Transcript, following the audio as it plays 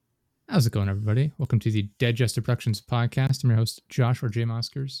How's it going, everybody? Welcome to the Dead Jester Productions podcast. I'm your host, Josh or J.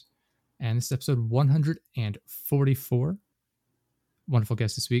 Moskers, and this is episode 144. Wonderful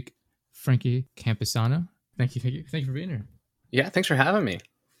guest this week, Frankie Campesano. Thank you for being here. Yeah, thanks for having me.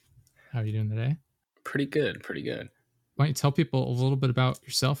 How are you doing today? Pretty good. Why don't you tell people a little bit about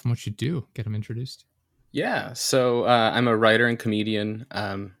yourself and what you do? Get them introduced. Yeah, so I'm a writer and comedian.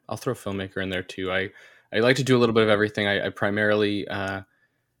 I'll throw filmmaker in there too. I like to do a little bit of everything. I primarily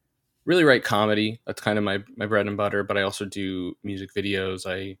really write comedy. That's kind of my bread and butter, but I also do music videos.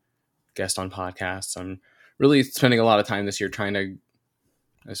 I guest on podcasts. I'm really spending a lot of time this year trying to,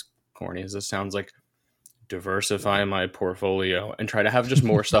 as corny as this sounds, like diversify my portfolio and try to have just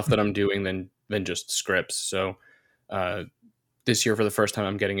more stuff that I'm doing than just scripts. So this year, for the first time,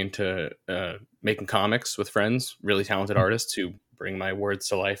 I'm getting into making comics with friends, really talented artists who bring my words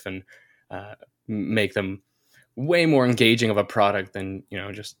to life and make them way more engaging of a product than,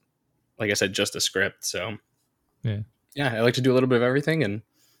 just like I said, just a script. So yeah, I like to do a little bit of everything, and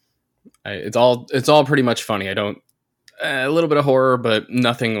it's all pretty much funny. I don't a little bit of horror, but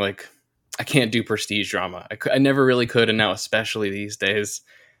nothing like, I can't do prestige drama. I never really could, and now especially these days,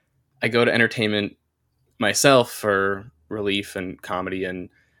 I go to entertainment myself for relief and comedy and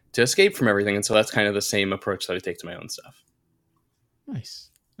to escape from everything. And so that's kind of the same approach that I take to my own stuff. Nice.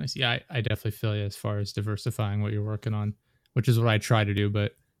 Yeah, I definitely feel you as far as diversifying what you're working on, which is what I try to do,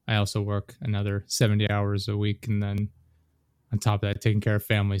 but I also work another 70 hours a week, and then on top of that, taking care of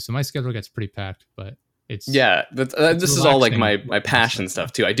family. So my schedule gets pretty packed, but it's this is all like my passion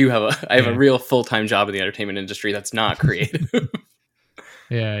stuff too. I have a real full-time job in the entertainment industry that's not creative.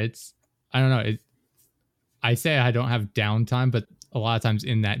 Yeah, I don't know. I say I don't have downtime, but a lot of times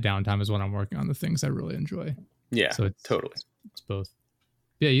in that downtime is when I'm working on the things I really enjoy. Yeah, so totally. It's both.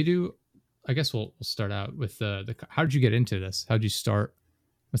 Yeah, you do. I guess we'll start out with the how did you get into this? How did you start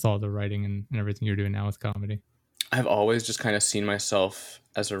with all the writing and everything you're doing now with comedy? I've always just kind of seen myself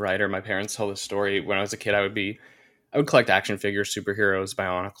as a writer. My parents tell this story. When I was a kid, I would collect action figures, superheroes,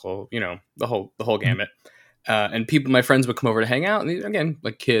 Bionicle, the whole gamut. And my friends would come over to hang out. And again,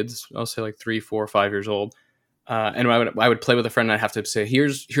 like kids, I'll say like 3, 4, 5 years old. And I would play with a friend, and I'd have to say,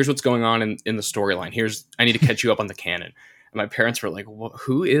 here's what's going on in the storyline. I need to catch you up on the canon. And my parents were like,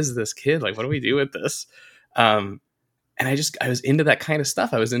 who is this kid? Like, what do we do with this? And I was into that kind of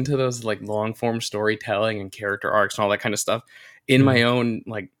stuff. I was into those like long form storytelling and character arcs and all that kind of stuff in my own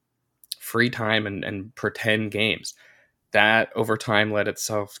like free time and pretend games. That over time led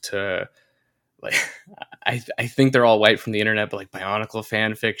itself to like, I think they're all white from the internet, but like Bionicle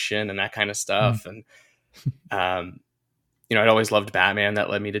fan fiction and that kind of stuff. And, I'd always loved Batman.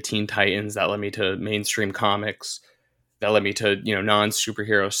 That led me to Teen Titans. That led me to mainstream comics. That led me to,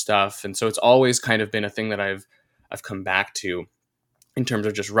 non-superhero stuff. And so it's always kind of been a thing that I've come back to in terms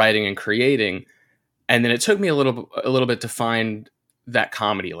of just writing and creating. And then it took me a little bit to find that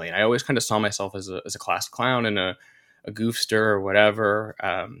comedy lane. I always kind of saw myself as a class clown and a goofster or whatever.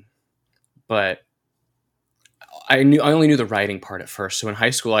 But I only knew the writing part at first. So in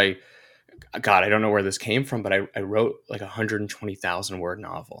high school, I don't know where this came from, but I wrote like 120,000 word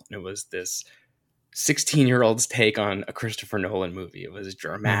novel. And it was this 16-year-old's take on a Christopher Nolan movie. It was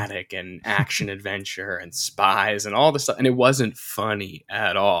dramatic and action adventure and spies and all this stuff. And it wasn't funny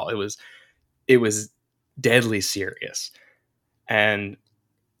at all. It was deadly serious. And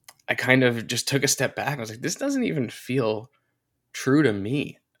I kind of just took a step back. I was like, this doesn't even feel true to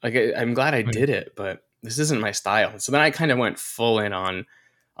me. Like, I'm glad I did it, but this isn't my style. So then I kind of went full in on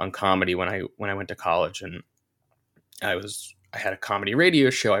comedy when I went to college, and I had a comedy radio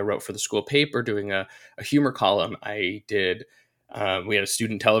show. I wrote for the school paper doing a humor column. I did, we had a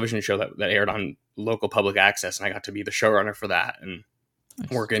student television show that aired on local public access, and I got to be the showrunner for that and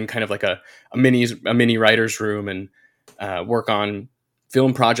work in kind of like a mini writer's room and work on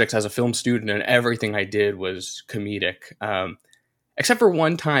film projects as a film student. And everything I did was comedic. Except for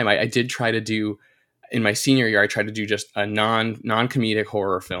one time I did try to do, in my senior year, I tried to do just a non-comedic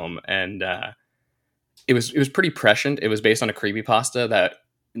horror film. And it was pretty prescient. It was based on a creepypasta that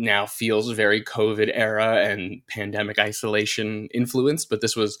now feels very COVID era and pandemic isolation influenced, but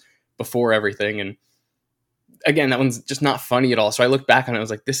this was before everything. And again, that one's just not funny at all. So I looked back on it, I was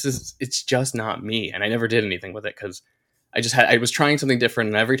like, it's just not me. And I never did anything with it because I was trying something different.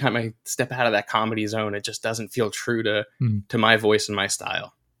 And every time I step out of that comedy zone, it just doesn't feel true to my voice and my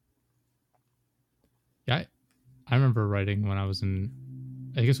style. Yeah. I remember writing when I was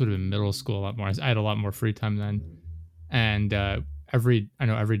I guess it would have been middle school a lot more. I had a lot more free time then. And every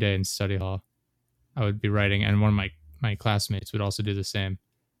day in study hall, I would be writing. And one of my classmates would also do the same.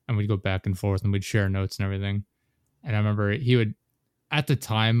 And we'd go back and forth and we'd share notes and everything. And I remember at the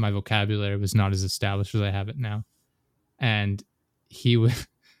time my vocabulary was not as established as I have it now. And he would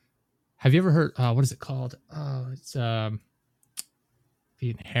have you ever heard what is it called? Oh, it's the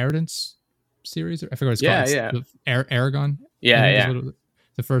Inheritance series. I forget what it's called. Yeah, It's yeah, the Aragon. I yeah, think is yeah. what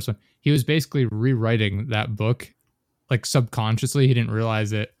the first one. He was basically rewriting that book, like subconsciously. He didn't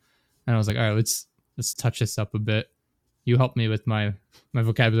realize it, and I was like, all right, let's touch this up a bit. You help me with my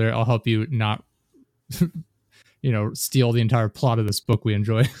vocabulary. I'll help you not, steal the entire plot of this book we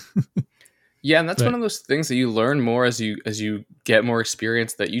enjoy. Yeah, and that's one But of those things that you learn more as you get more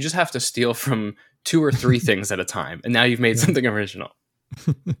experience, that you just have to steal from two or three things at a time, and now you've made yeah, something original.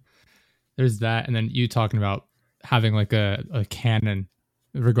 there's that, and then you talking about having like a canon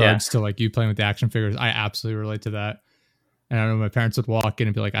in Yeah. regards to like you playing with the action figures. I absolutely relate to that. And I know my parents would walk in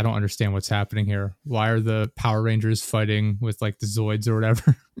and be like, I don't understand what's happening here. Why are the Power Rangers fighting with like the Zoids or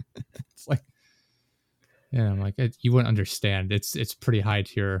whatever? It's like, yeah, I'm like, you wouldn't understand. It's pretty high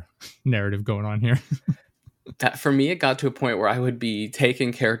tier narrative going on here. That for me, it got to a point where I would be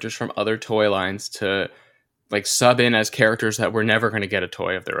taking characters from other toy lines to like sub in as characters that were never going to get a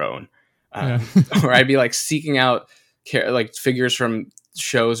toy of their own, Yeah. um, or I'd be like seeking out like figures from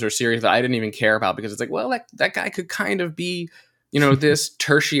shows or series that I didn't even care about, because it's like, well, that guy could kind of be, this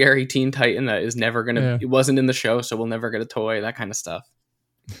tertiary Teen Titan that is never gonna, Yeah. it wasn't in the show, so we'll never get a toy, that kind of stuff.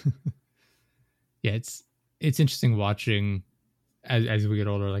 Yeah, it's interesting watching as we get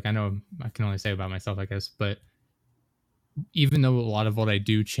older. Like I know I can only say about myself, I guess, but even though a lot of what I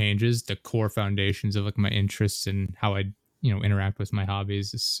do changes, the core foundations of like my interests and how I, interact with my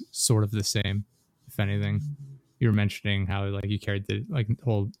hobbies is sort of the same. If anything, you were mentioning how like you carried the like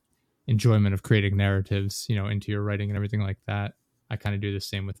whole enjoyment of creating narratives, into your writing and everything like that. I kind of do the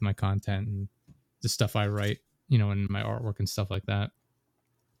same with my content and the stuff I write, and my artwork and stuff like that.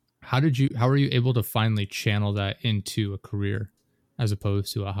 How were you able to finally channel that into a career as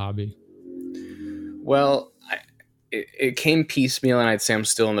opposed to a hobby? Well, it came piecemeal, and I'd say I'm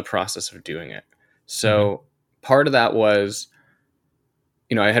still in the process of doing it. Okay. So part of that was,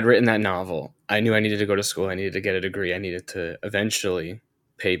 I had written that novel. I knew I needed to go to school. I needed to get a degree. I needed to eventually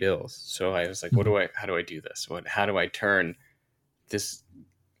pay bills. So I was like, Mhm. how do I do this? How do I turn this,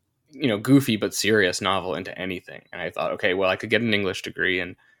 goofy but serious novel into anything? And I thought, okay, well, I could get an English degree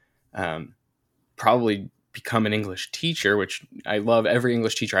and um, probably become an English teacher, which I love. Every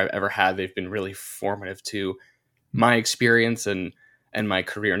English teacher I've ever had, they've been really formative to my experience and my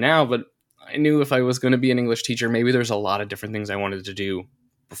career now. But I knew if I was going to be an English teacher, maybe there's a lot of different things I wanted to do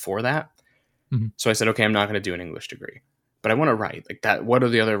before that. Mhm. So I said, okay, I'm not going to do an English degree, but I want to write like that. What are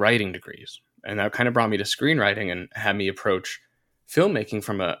the other writing degrees? And that kind of brought me to screenwriting and had me approach filmmaking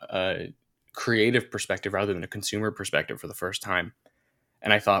from a creative perspective rather than a consumer perspective for the first time.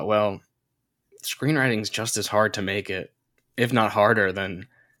 And I thought, well, screenwriting is just as hard to make it, if not harder than,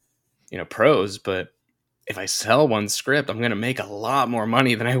 prose. But if I sell one script, I'm going to make a lot more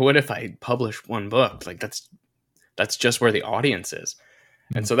money than I would if I publish one book. Like that's just where the audience is.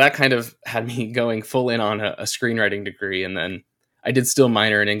 And Mhm. so that kind of had me going full in on a screenwriting degree. And then I did still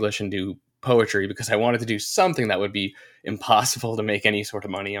minor in English and do poetry because I wanted to do something that would be impossible to make any sort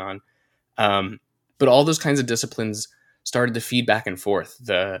of money on. But all those kinds of disciplines started to feed back and forth.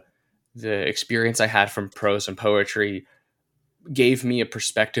 The experience I had from prose and poetry gave me a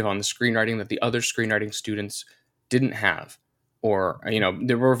perspective on the screenwriting that the other screenwriting students didn't have. Or,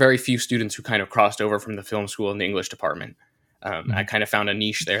 there were very few students who kind of crossed over from the film school and the English department. I Mhm. kind of found a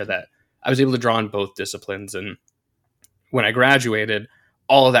niche there that I was able to draw on both disciplines. And when I graduated,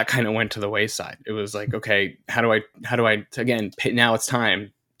 all of that kind of went to the wayside. It was like, okay, how do I again, now it's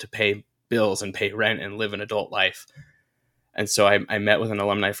time to pay bills and pay rent and live an adult life. And so I met with an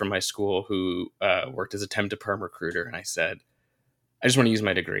alumni from my school who worked as a temp to perm recruiter. And I said, I just want to use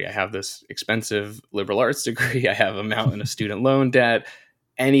my degree. I have this expensive liberal arts degree. I have a mountain of student loan debt.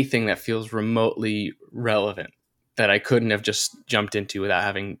 Anything that feels remotely relevant that I couldn't have just jumped into without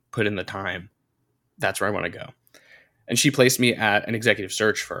having put in the time, that's where I want to go. And she placed me at an executive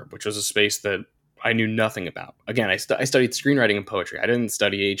search firm, which was a space that I knew nothing about. Again, I studied screenwriting and poetry. I didn't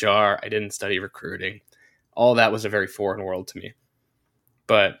study HR. I didn't study recruiting. All that was a very foreign world to me.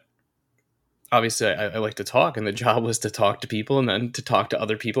 But obviously I like to talk, and the job was to talk to people and then to talk to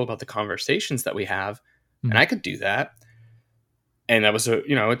other people about the conversations that we have. And Mhm. I could do that. And that was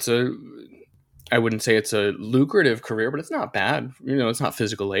I wouldn't say it's a lucrative career, but it's not bad. It's not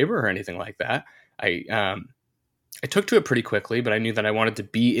physical labor or anything like that. I took to it pretty quickly, but I knew that I wanted to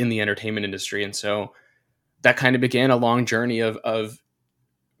be in the entertainment industry. And so that kind of began a long journey of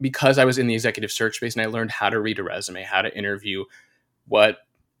because I was in the executive search space and I learned how to read a resume, how to interview, what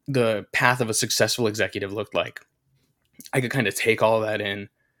the path of a successful executive looked like. I could kind of take all that in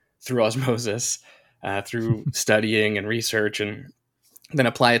through osmosis, through studying and research, and then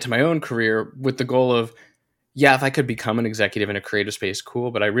apply it to my own career with the goal of, yeah, if I could become an executive in a creative space,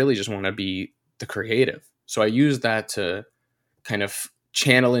 cool, but I really just want to be the creative. So I used that to kind of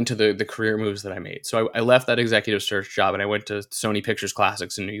channel into the career moves that I made. So I left that executive search job and I went to Sony Pictures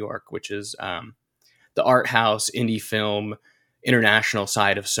Classics in New York, which is the art house, indie film, international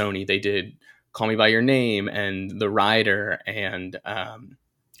side of Sony. They did Call Me By Your Name and The Rider and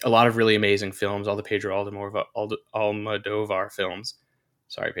a lot of really amazing films, all the Pedro Almodovar films.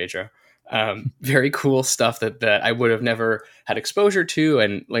 Sorry, Pedro. Very cool stuff that I would have never had exposure to,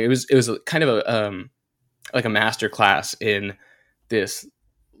 and like it was kind of a like a master class in this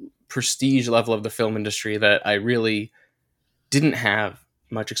prestige level of the film industry that I really didn't have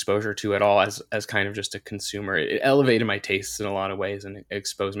much exposure to at all as kind of just a consumer. It elevated my tastes in a lot of ways, and it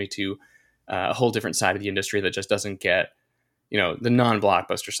exposed me to a whole different side of the industry that just doesn't get, the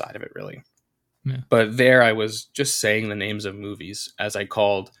non-blockbuster side of it really. Yeah. But there I was just saying the names of movies as I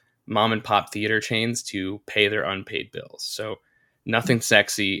called mom and pop theater chains to pay their unpaid bills. So nothing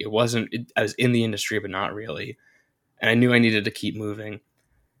sexy. I was in the industry, but not really. And I knew I needed to keep moving.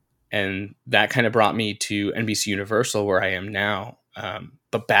 And that kind of brought me to NBC Universal, where I am now,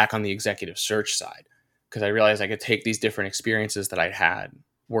 but back on the executive search side, because I realized I could take these different experiences that I'd had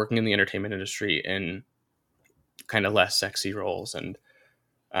working in the entertainment industry in kind of less sexy roles and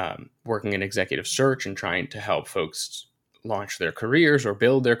working in executive search and trying to help folks launch their careers or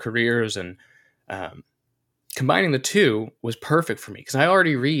build their careers. And combining the two was perfect for me because I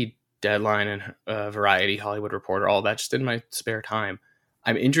already read Deadline and Variety, Hollywood Reporter, all that just in my spare time.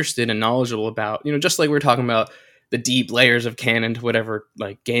 I'm interested and knowledgeable about, just like we were talking about the deep layers of canon to whatever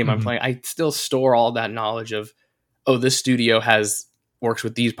like game I'm playing. I still store all that knowledge of, this studio works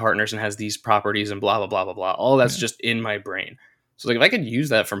with these partners and has these properties and blah, blah, blah, blah, blah. All that's just in my brain. So like if I could use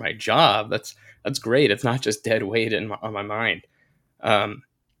that for my job, that's great. It's not just dead weight on my mind. And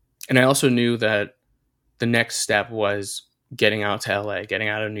I also knew that the next step was getting out to LA, getting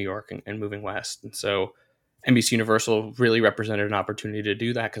out of New York and moving west. And so NBC Universal really represented an opportunity to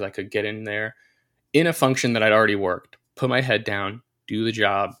do that because I could get in there in a function that I'd already worked, put my head down, do the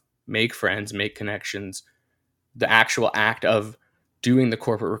job, make friends, make connections. The actual act of doing the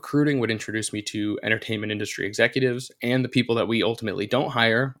corporate recruiting would introduce me to entertainment industry executives, and the people that we ultimately don't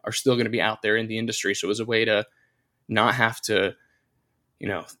hire are still going to be out there in the industry. So it was a way to not have to,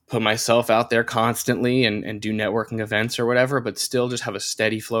 put myself out there constantly and do networking events or whatever, but still just have a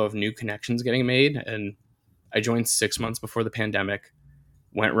steady flow of new connections getting made. And I joined 6 months before the pandemic,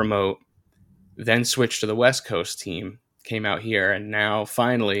 went remote, then switched to the West Coast team, came out here, and now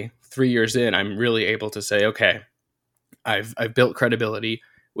finally, 3 years in, I'm really able to say, okay, I've built credibility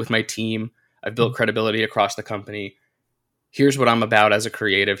with my team. I've built credibility across the company. Here's what I'm about as a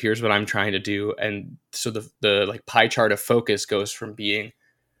creative. Here's what I'm trying to do. And so the like pie chart of focus goes from being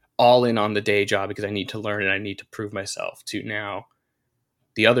all in on the day job because I need to learn and I need to prove myself to now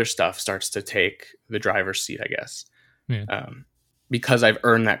the other stuff starts to take the driver's seat, I guess. Yeah. Because I've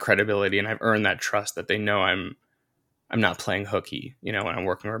earned that credibility and I've earned that trust that they know I'm not playing hooky, when I'm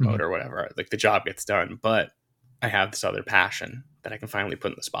working remote or whatever. Like the job gets done, but I have this other passion that I can finally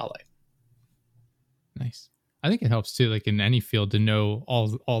put in the spotlight. Nice. I think it helps too, like in any field, to know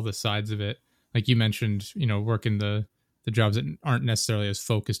all the sides of it. Like you mentioned, working the jobs that aren't necessarily as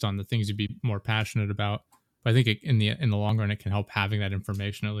focused on the things you'd be more passionate about. But I think in the long run, it can help having that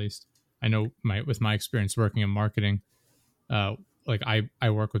information at least. I know with my experience working in marketing, like I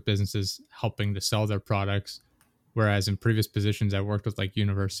work with businesses helping to sell their products, whereas in previous positions I worked with like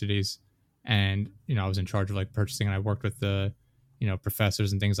universities, and I was in charge of like purchasing, and I worked with the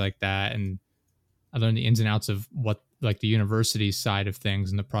professors and things like that, and I learned the ins and outs of what like the university side of things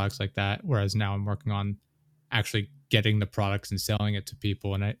and the products like that. Whereas now I'm working on actually getting the products and selling it to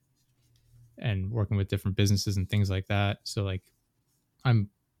people, and working with different businesses and things like that. So like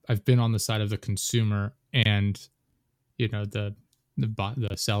I've been on the side of the consumer and the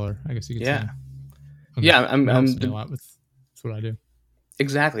seller, I guess you could say. Yeah, I'm a lot with what I do.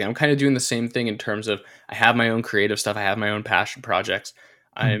 Exactly. I'm kind of doing the same thing in terms of I have my own creative stuff. I have my own passion projects.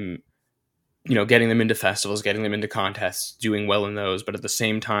 I'm, getting them into festivals, getting them into contests, doing well in those. But at the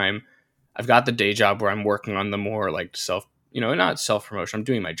same time, I've got the day job where I'm working on the more like not self-promotion. I'm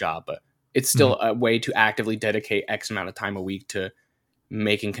doing my job, but it's still a way to actively dedicate X amount of time a week to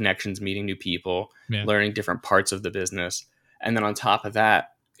making connections, meeting new people, learning different parts of the business. And then on top of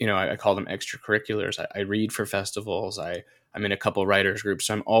that, I call them extracurriculars. I read for festivals. I'm in a couple writers groups.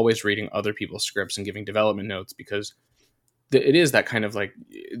 So I'm always reading other people's scripts and giving development notes because it is that kind of like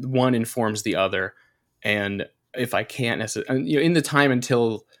one informs the other. And if I can't necessarily, in the time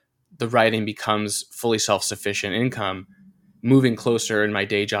until the writing becomes fully self-sufficient income, moving closer in my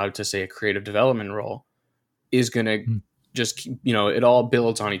day job to, say, a creative development role is going to Mm. just, it all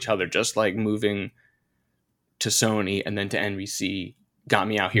builds on each other, just like moving to Sony and then to NBC got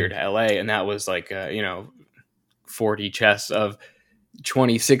me out here Yeah. to LA. And that was like, 40 chess of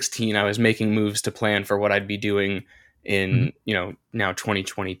 2016. I was making moves to plan for what I'd be doing in, now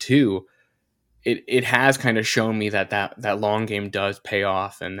 2022. It has kind of shown me that long game does pay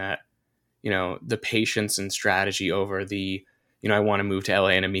off, and that, the patience and strategy over the, I want to move to LA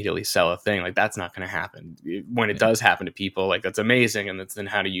and immediately sell a thing. Like, that's not going to happen. When it does happen to people, like, that's amazing. And then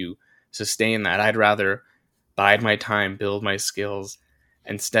how do you sustain that? I'd rather bide my time, build my skills,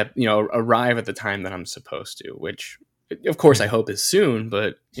 and arrive at the time that I'm supposed to, which of course I hope is soon,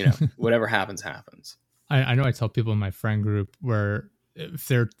 but whatever happens, happens. I know I tell people in my friend group where if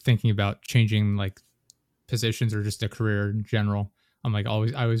they're thinking about changing like positions or just a career in general, I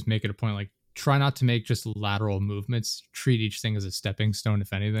always make it a point, like, try not to make just lateral movements. Treat each thing as a stepping stone,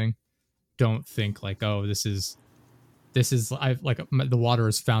 if anything. Don't think like, oh, this is I've like the water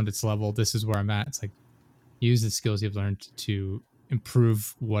has found its level. This is where I'm at. It's like, use the skills you've learned to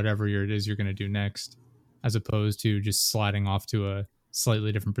improve whatever it is you're going to do next, as opposed to just sliding off to a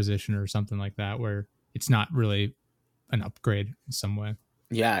slightly different position or something like that, where it's not really an upgrade in some way.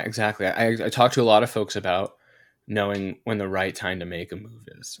 Yeah, exactly. I talk to a lot of folks about knowing when the right time to make a move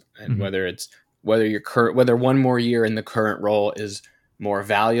is, and whether one more year in the current role is more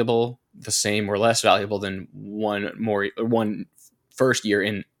valuable, the same, or less valuable than one first year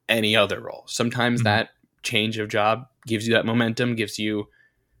in any other role. Sometimes that change of job gives you that momentum, gives you,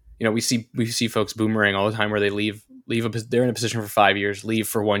 we see folks boomerang all the time where they they're in a position for 5 years, leave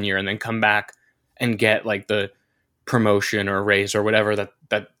for 1 year, and then come back and get like the promotion or raise or whatever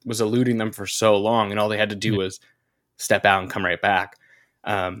that was eluding them for so long, and all they had to do was step out and come right back.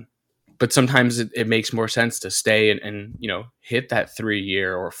 But sometimes it makes more sense to stay and hit that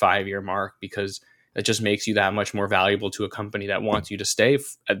 3-year or 5-year mark, because it just makes you that much more valuable to a company that wants you to stay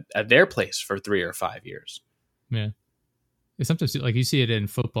at their place for 3 or 5 years. Yeah. It's sometimes like you see it in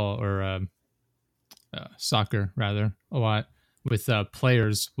football or soccer rather a lot with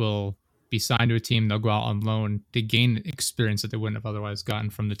players will be signed to a team. They'll go out on loan to gain experience that they wouldn't have otherwise gotten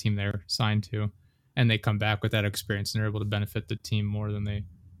from the team they're signed to. And they come back with that experience and they're able to benefit the team more than they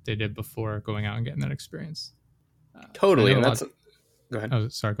did before going out and getting that experience. Totally. And that's, go ahead. Oh,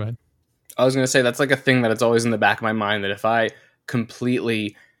 sorry, go ahead. I was going to say, that's like a thing that it's always in the back of my mind, that if I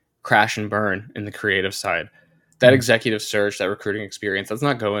completely crash and burn in the creative side, that executive search, that recruiting experience, that's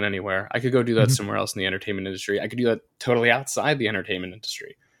not going anywhere. I could go do that somewhere else in the entertainment industry. I could do that totally outside the entertainment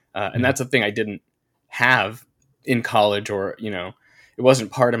industry. And that's a thing I didn't have in college, or, it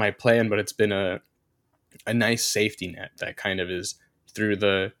wasn't part of my plan, but it's been a nice safety net that kind of is through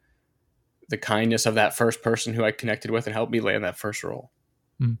the kindness of that first person who I connected with and helped me land that first role.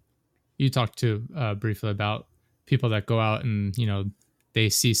 You talked to briefly about people that go out and, they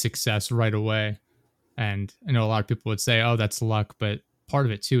see success right away. And I know a lot of people would say, oh, that's luck. But part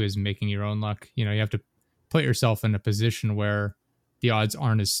of it, too, is making your own luck. You have to put yourself in a position where the odds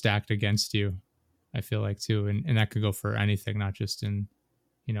aren't as stacked against you, I feel like, too. And that could go for anything, not just in,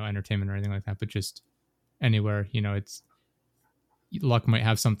 entertainment or anything like that, but just anywhere. It's luck might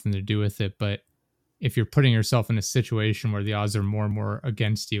have something to do with it. But if you're putting yourself in a situation where the odds are more and more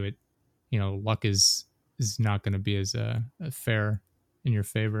against you, luck is not going to be as fair in your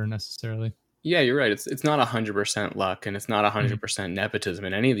favor necessarily. Yeah, you're right. It's not 100% luck, and it's not 100% nepotism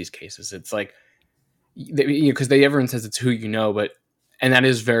in any of these cases. It's like, because everyone says it's who you know, and that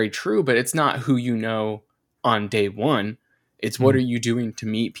is very true, but it's not who you know on day one. It's what are you doing to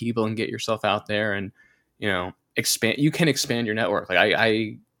meet people and get yourself out there and, expand. You can expand your network. Like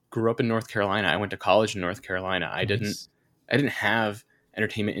I grew up in North Carolina. I went to college in North Carolina. I didn't have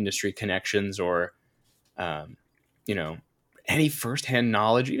entertainment industry connections or, any firsthand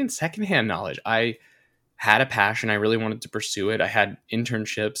knowledge, even secondhand knowledge. I had a passion. I really wanted to pursue it. I had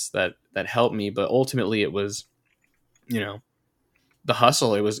internships that helped me, but ultimately it was, the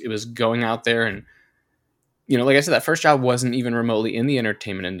hustle. It was going out there and, like I said, that first job wasn't even remotely in the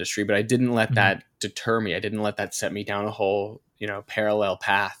entertainment industry, but I didn't let that deter me. I didn't let that set me down a whole, parallel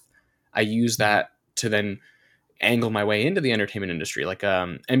path. I used that to then angle my way into the entertainment industry. Like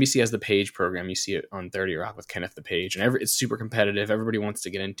NBC has the Page program. You see it on 30 Rock with Kenneth the Page, and it's super competitive. Everybody wants to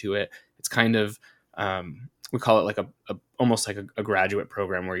get into it. It's kind of we call it like almost like a graduate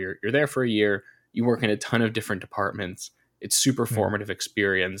program where you're there for a year. You work in a ton of different departments. It's super formative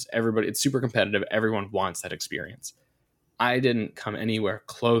experience. It's super competitive. Everyone wants that experience. I didn't come anywhere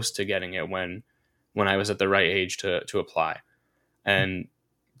close to getting it when when I was at the right age to apply. And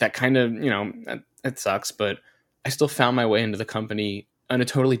that kind of, it sucks, but I still found my way into the company on a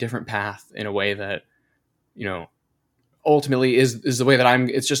totally different path in a way that, ultimately is the way that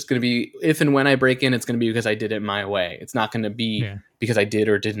it's just going to be, if and when I break in, it's going to be because I did it my way. It's not going to be because I did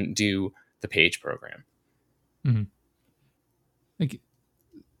or didn't do the PAGE program. Mm-hmm.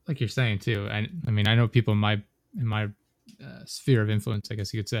 Like you're saying too. I mean, I know people in my sphere of influence, I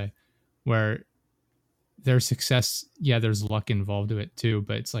guess you could say, where their success, there's luck involved with it too,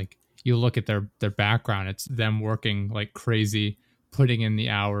 but it's like you look at their background, it's them working like crazy, putting in the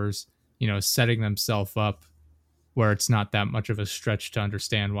hours, setting themselves up where it's not that much of a stretch to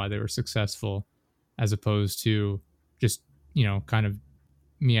understand why they were successful, as opposed to just, kind of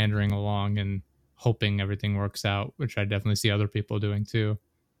meandering along and hoping everything works out, which I definitely see other people doing too,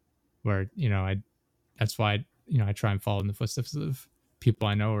 where, that's why, I try and follow in the footsteps of people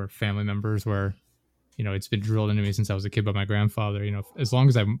I know or family members where, it's been drilled into me since I was a kid by my grandfather. As long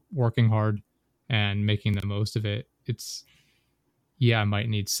as I'm working hard and making the most of it, I might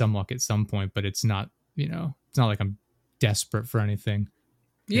need some luck at some point, but it's not, it's not like I'm desperate for anything.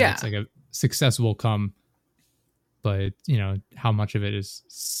 It's like a success will come, but how much of it is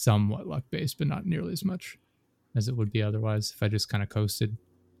somewhat luck based, but not nearly as much as it would be otherwise if I just kind of coasted.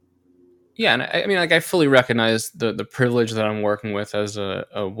 Yeah, and I mean, like, I fully recognize the privilege that I'm working with as a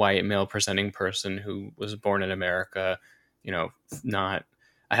white male presenting person who was born in America. I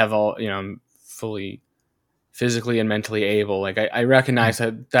have all, I'm fully physically and mentally able. Like, I recognize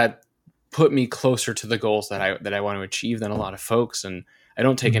that put me closer to the goals that I want to achieve than a lot of folks, and I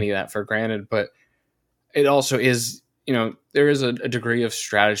don't take any of that for granted. But it also is, there is a degree of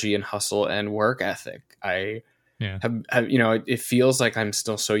strategy and hustle and work ethic. It feels like I'm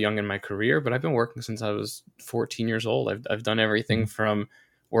still so young in my career, but I've been working since I was 14 years old. I've done everything from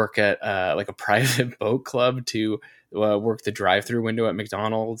work at like a private boat club to work the drive-through window at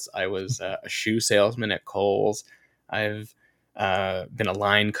McDonald's. I was a shoe salesman at Kohl's. I've been a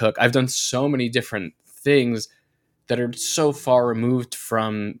line cook. I've done so many different things that are so far removed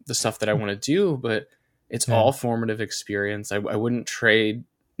from the stuff that I want to do, but it's all formative experience. I wouldn't trade.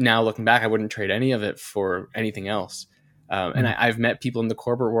 Now looking back, I wouldn't trade any of it for anything else. And I've met people in the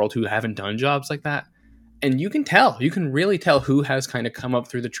corporate world who haven't done jobs like that. And you can really tell who has kind of come up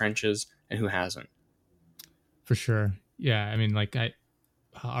through the trenches and who hasn't. For sure. Yeah. I mean, like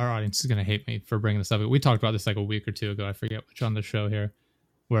our audience is going to hate me for bringing this up. We talked about this like a week or two ago. I forget which on the show here,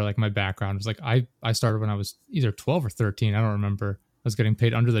 where like my background was like, I started when I was either 12 or 13. I don't remember. I was getting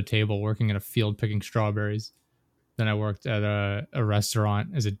paid under the table working in a field picking strawberries. Then I worked at a restaurant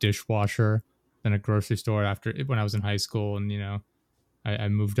as a dishwasher, then a grocery store when I was in high school. And, I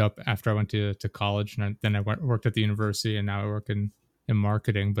moved up after I went to college, and then I worked at the university, and now I work in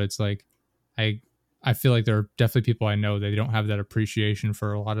marketing. But it's like, I feel like there are definitely people I know that don't have that appreciation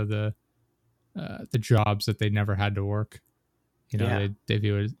for a lot of the jobs that they never had to work. They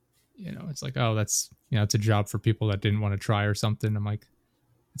view it, it's like, oh, that's, it's a job for people that didn't want to try or something. I'm like,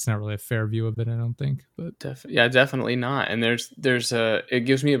 it's not really a fair view of it, I don't think. But definitely not. And it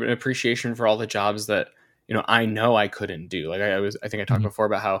gives me an appreciation for all the jobs that, I know I couldn't do. Like I think I talked before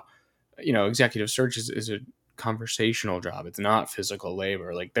about how, executive search is a conversational job. It's not physical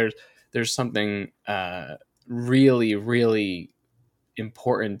labor. Like there's something really, really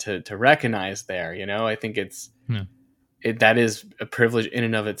important to recognize there. I think that is a privilege in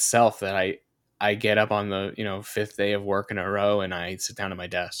and of itself, that I get up on the, fifth day of work in a row and I sit down at my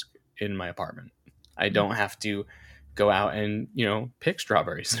desk in my apartment. I don't have to go out and, pick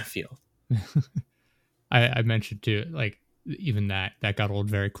strawberries in a field. I mentioned too, like, even that got old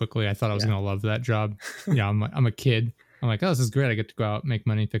very quickly. I thought I was going to love that job. I'm a kid. I'm like, oh, this is great. I get to go out, make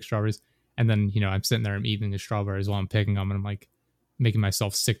money, pick strawberries. And then, I'm sitting there, I'm eating the strawberries while I'm picking them. And I'm like making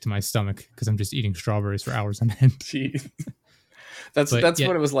myself sick to my stomach because I'm just eating strawberries for hours on end. Jeez. That's what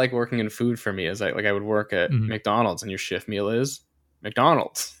it was like working in food for me. Is I would work at McDonald's, and your shift meal is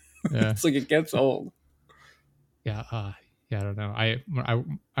McDonald's. Yeah. It's like, it gets old. Yeah. I don't know.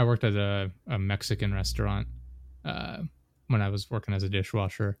 I worked at a Mexican restaurant when I was working as a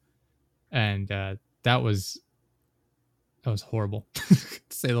dishwasher, and that was horrible to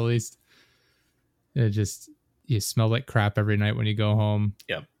say the least. You smell like crap every night when you go home.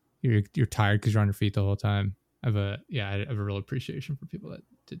 Yep. You're tired because you're on your feet the whole time. I have a real appreciation for people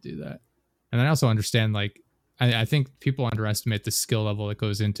that do that. And then I also understand, like, I think people underestimate the skill level that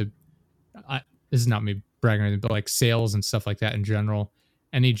goes into, this is not me bragging or anything, but like sales and stuff like that in general.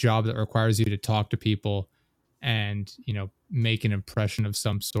 Any job that requires you to talk to people and, make an impression of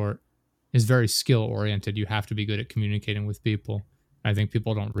some sort is very skill oriented. You have to be good at communicating with people. I think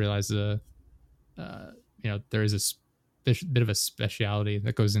people don't realize the there is a bit of a speciality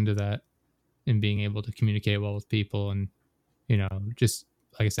that goes into that in being able to communicate well with people. And, just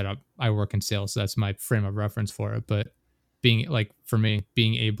like I said, I work in sales, so that's my frame of reference for it. But being like, for me,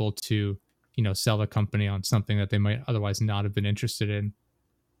 being able to, sell the company on something that they might otherwise not have been interested in,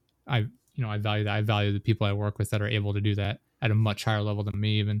 I, I value that. I value the people I work with that are able to do that at a much higher level than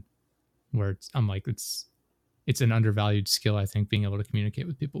me, even, where I'm like, it's an undervalued skill, I think, being able to communicate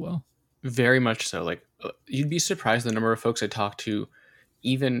with people well. Very much so. Like, you'd be surprised the number of folks I talk to,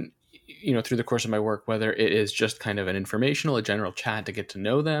 even through the course of my work, whether it is just kind of an informational, a general chat to get to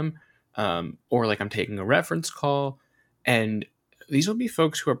know them, or like I'm taking a reference call, and these will be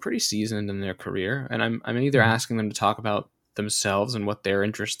folks who are pretty seasoned in their career, and I'm either asking them to talk about themselves and what they're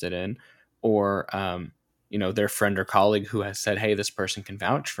interested in, or their friend or colleague who has said, "Hey, this person can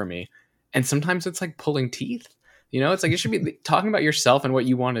vouch for me," and sometimes it's like pulling teeth. It's like it should be talking about yourself and what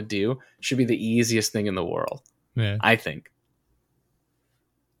you want to do should be the easiest thing in the world. Yeah, I think.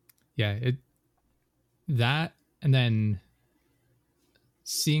 Yeah, that, and then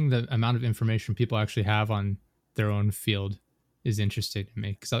seeing the amount of information people actually have on their own field is interesting to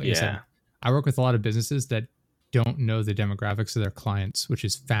me. Because like I said, I work with a lot of businesses that don't know the demographics of their clients, which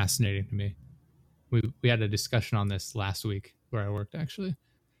is fascinating to me. We had a discussion on this last week where I worked, actually,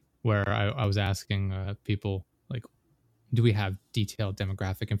 where I was asking people, like, do we have detailed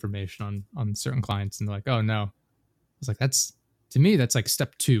demographic information on certain clients? And they're like, oh, no. I was like, to me, that's like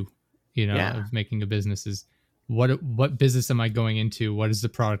step 2, of making a business is what business am I going into? What is the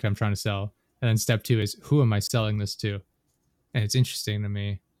product I'm trying to sell? And then step 2 is, who am I selling this to? And it's interesting to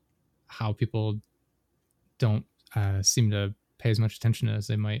me how people don't seem to pay as much attention as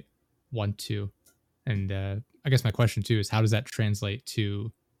they might want to. And I guess my question too is, how does that translate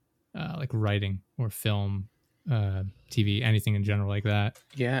to like writing or film, TV, anything in general like that?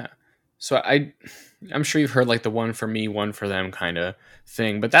 Yeah. So I'm sure you've heard like the one for me, one for them kind of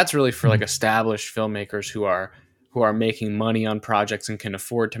thing, but that's really for like established filmmakers who are making money on projects and can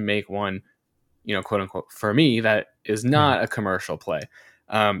afford to make one, quote unquote, for me, that is not a commercial play.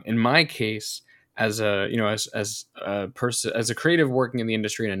 In my case, as a person, as a creative working in the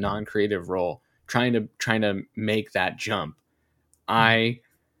industry in a non-creative role, trying to make that jump, I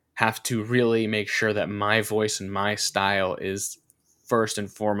have to really make sure that my voice and my style is first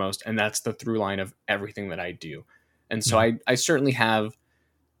and foremost, and that's the through line of everything that I do. And so I certainly have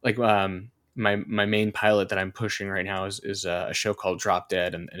like my main pilot that I'm pushing right now is a show called Drop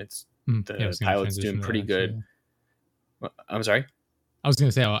Dead, and it's the pilot's doing pretty good. I'm sorry. I was going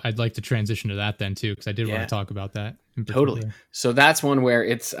to say, I'd like to transition to that then too, because I did want to talk about that. Totally. So that's one where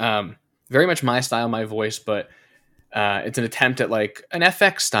it's very much my style, my voice, but it's an attempt at like an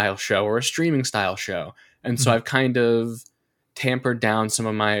FX style show or a streaming style show. And so I've kind of tampered down some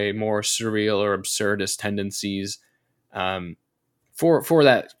of my more surreal or absurdist tendencies for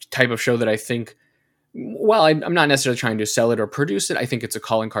that type of show that I think, well, I'm not necessarily trying to sell it or produce it. I think it's a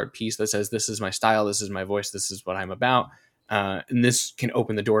calling card piece that says, this is my style, this is my voice, this is what I'm about. And this can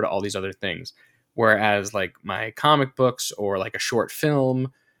open the door to all these other things. Whereas like my comic books or like a short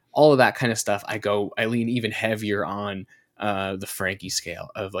film, all of that kind of stuff, I lean even heavier on the Frankie scale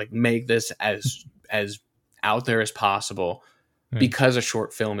of like, make this as out there as possible, because a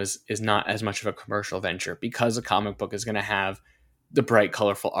short film is not as much of a commercial venture, because a comic book is going to have the bright,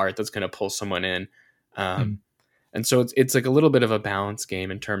 colorful art that's going to pull someone in. And so it's like a little bit of a balance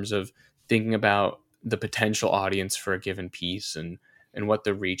game in terms of thinking about the potential audience for a given piece and what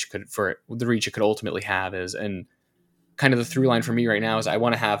the reach it could ultimately have is. And kind of the through line for me right now is I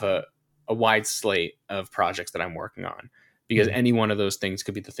want to have a wide slate of projects that I'm working on, because any one of those things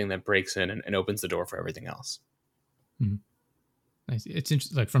could be the thing that breaks in and opens the door for everything else. It's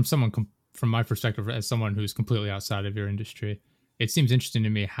interesting, like from my perspective, as someone who's completely outside of your industry, it seems interesting to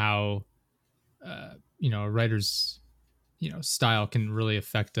me how, a writer's, style can really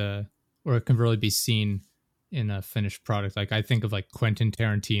affect or it can really be seen in a finished product. Like I think of like Quentin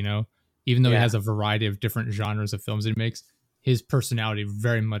Tarantino, even though he has a variety of different genres of films that he makes, his personality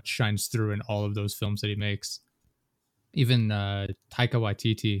very much shines through in all of those films that he makes. Even Taika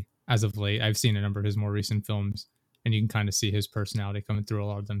Waititi, as of late, I've seen a number of his more recent films, and you can kind of see his personality coming through a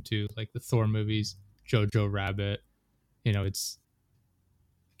lot of them too, like the Thor movies, Jojo Rabbit. It's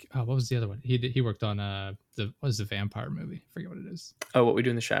what was the other one? He worked on what was the vampire movie? I forget what it is. Oh, What We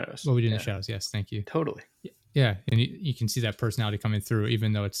Do in the Shadows. What We Do in the Shadows. Yes, thank you. Totally. Yeah, and you can see that personality coming through,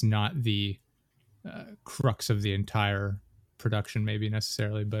 even though it's not the crux of the entire production, maybe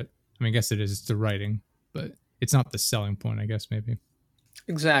necessarily. But I mean, I guess it is. It's the writing, but it's not the selling point, I guess, maybe.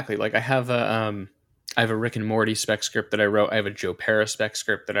 Exactly. Like I have a Rick and Morty spec script that I wrote. I have a Joe Pera spec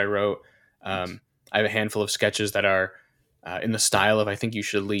script that I wrote. I have a handful of sketches that are in the style of "I Think You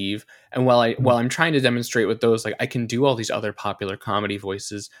Should Leave." And while I'm trying to demonstrate with those, like I can do all these other popular comedy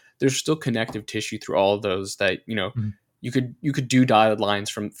voices, there's still connective tissue through all of those that Mhm. you could do dotted lines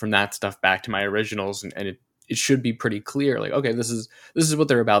from that stuff back to my originals, and it should be pretty clear. Like, okay, this is what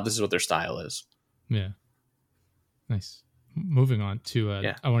they're about. This is what their style is. Yeah. Nice. Moving on to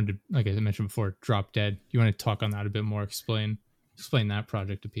Yeah. I wanted to, like I mentioned before, Drop Dead. You want to talk on that a bit more? Explain that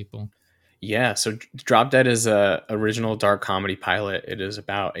project to people. Yeah, so Drop Dead is a original dark comedy pilot. It is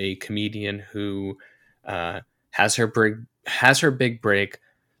about a comedian who uh, has her big break,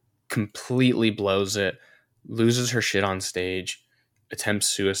 completely blows it, loses her shit on stage, attempts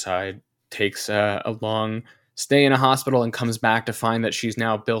suicide, takes a long stay in a hospital, and comes back to find that she's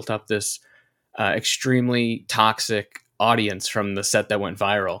now built up this extremely toxic audience from the set that went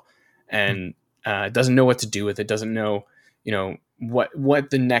viral, and doesn't know what to do with it. Doesn't know,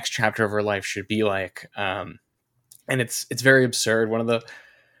 what the next chapter of her life should be like. And it's very absurd. One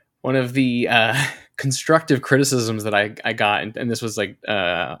of the constructive criticisms that I got, and this was like,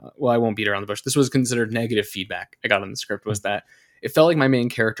 well, I won't beat around the bush. This was considered negative feedback I got on the script, was that it felt like my main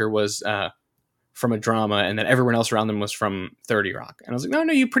character was from a drama, and that everyone else around them was from 30 Rock. And I was like,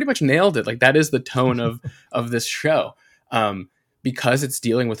 no, you pretty much nailed it. Like, that is the tone of this show. Because it's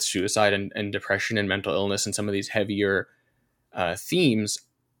dealing with suicide and depression and mental illness and some of these heavier themes.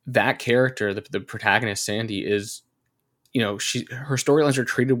 That character, the protagonist, Sandy, is, her storylines are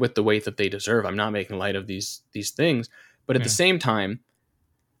treated with the weight that they deserve. I'm not making light of these things, but at the same time,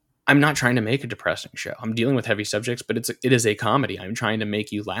 I'm not trying to make a depressing show. I'm dealing with heavy subjects, but it is a comedy. I'm trying to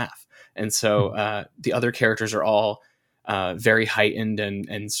make you laugh. And so the other characters are all very heightened and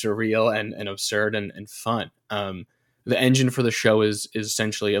surreal and absurd and fun. The engine for the show is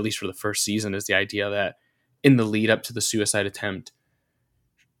essentially, at least for the first season, is the idea that in the lead up to the suicide attempt,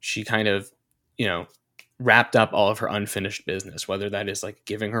 she kind of, wrapped up all of her unfinished business, whether that is like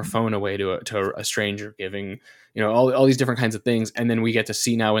giving her phone away to a stranger, giving, all these different kinds of things. And then we get to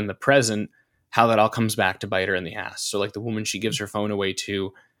see now in the present how that all comes back to bite her in the ass. So like the woman she gives her phone away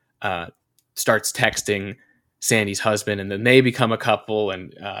to starts texting Sandy's husband, and then they become a couple,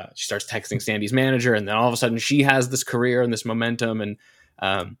 and she starts texting Sandy's manager, and then all of a sudden she has this career and this momentum, and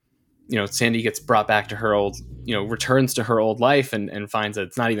Sandy gets brought back to her old, returns to her old life, and finds that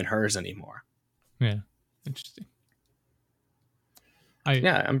it's not even hers anymore. Yeah. Interesting.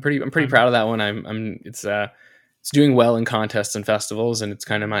 I'm pretty proud of that one. It's doing well in contests and festivals, and it's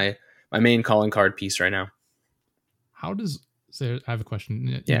kind of my main calling card piece right now. I have a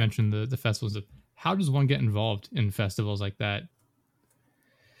question. You mentioned the festivals. How does one get involved in festivals like that?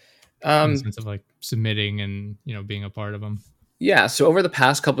 In the sense of like submitting and being a part of them. Yeah. So over the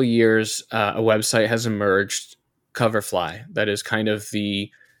past couple of years, a website has emerged, Coverfly, that is kind of the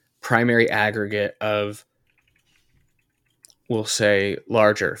primary aggregate of, we'll say,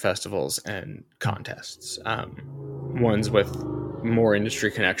 larger festivals and contests, ones with more industry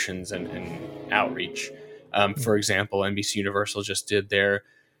connections and outreach. For example, NBC Universal just did their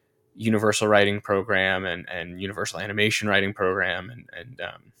Universal Writing Program and Universal Animation Writing Program and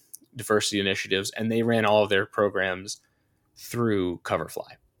diversity initiatives, and they ran all of their programs through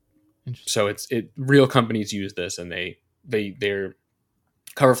Coverfly. So real companies use this, and they're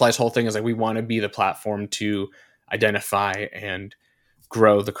Coverfly's whole thing is like, we want to be the platform to identify and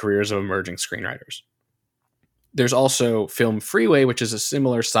grow the careers of emerging screenwriters. There's also Film Freeway, which is a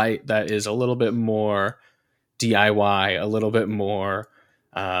similar site that is a little bit more DIY, a little bit more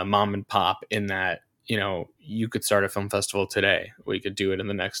mom and pop, in that, you could start a film festival today. We could do it in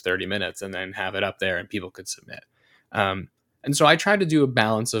the next 30 minutes and then have it up there and people could submit. And so I try to do a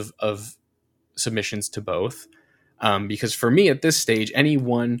balance of submissions to both, because for me at this stage, any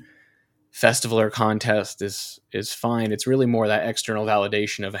one festival or contest is fine. It's really more that external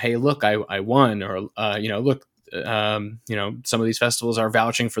validation of, hey, look, I won, or look, some of these festivals are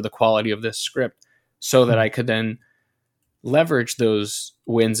vouching for the quality of this script, so that I could then leverage those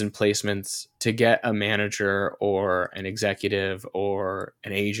wins and placements to get a manager or an executive or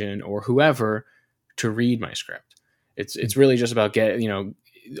an agent or whoever to read my script. It's really just about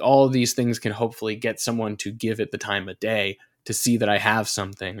all of these things can hopefully get someone to give it the time of day to see that I have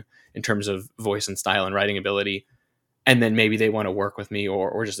something in terms of voice and style and writing ability. And then maybe they want to work with me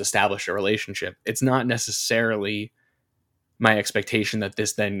or just establish a relationship. It's not necessarily my expectation that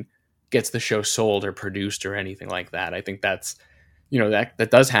this then gets the show sold or produced or anything like that. I think that's, that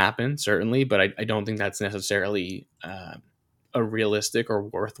does happen, certainly, but I don't think that's necessarily a realistic or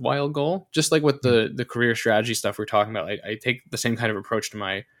worthwhile goal. Just like with the career strategy stuff we're talking about, I take the same kind of approach to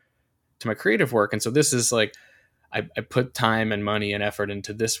my creative work. And so this is like, I put time and money and effort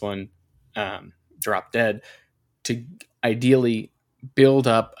into this one, drop dead, to ideally build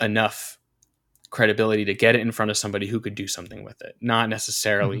up enough credibility to get it in front of somebody who could do something with it, not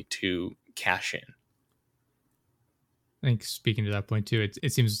necessarily to cash in. I think speaking to that point too,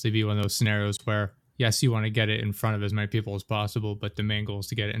 it seems to be one of those scenarios where, yes, you want to get it in front of as many people as possible, but the main goal is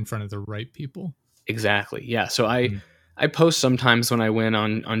to get it in front of the right people. Exactly. Yeah. So I post sometimes when I win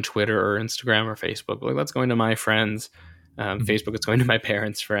on Twitter or Instagram or Facebook, like, that's going to my friends. Facebook, it's going to my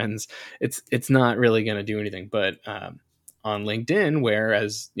parents' friends. It's not really going to do anything. But on LinkedIn,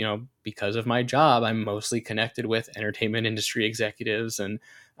 whereas, because of my job, I'm mostly connected with entertainment industry executives and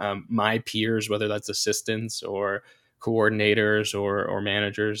my peers, whether that's assistants or coordinators or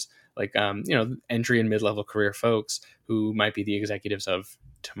managers, like entry and mid-level career folks who might be the executives of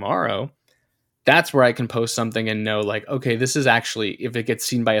tomorrow. That's where I can post something and know, like, okay, this is actually, if it gets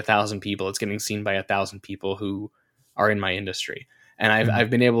seen by 1,000 people, it's getting seen by 1,000 people who are in my industry. And I've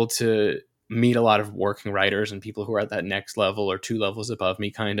been able to meet a lot of working writers and people who are at that next level or 2 levels above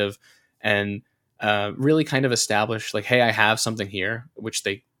me, kind of, and really kind of establish, like, hey, I have something here, which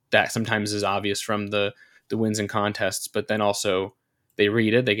that sometimes is obvious from the wins and contests, but then also they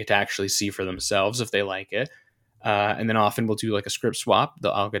read it, they get to actually see for themselves if they like it. And then often we'll do like a script swap.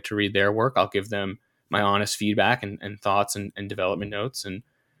 I'll get to read their work. I'll give them my honest feedback and thoughts and development notes. And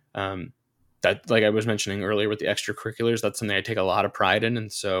that, like I was mentioning earlier with the extracurriculars, that's something I take a lot of pride in.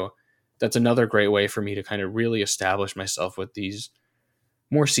 And so that's another great way for me to kind of really establish myself with these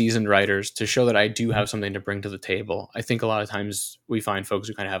more seasoned writers, to show that I do have something to bring to the table. I think a lot of times we find folks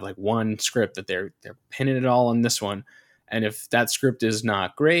who kind of have like one script that they're pinning it all on this one. And if that script is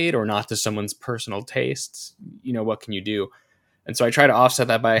not great or not to someone's personal tastes, what can you do? And so I try to offset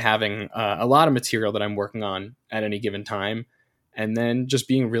that by having a lot of material that I'm working on at any given time, and then just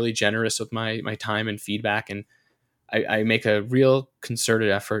being really generous with my time and feedback. And I make a real concerted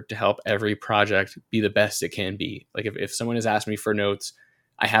effort to help every project be the best it can be. Like if someone has asked me for notes,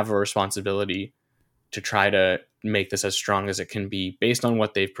 I have a responsibility to try to make this as strong as it can be based on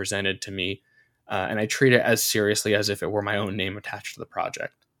what they've presented to me. And I treat it as seriously as if it were my own name attached to the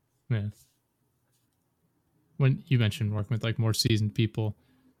project. Yeah. When you mentioned working with like more seasoned people,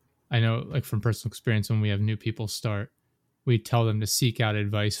 I know, like from personal experience, when we have new people start, we tell them to seek out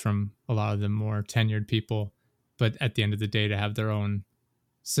advice from a lot of the more tenured people, but at the end of the day, to have their own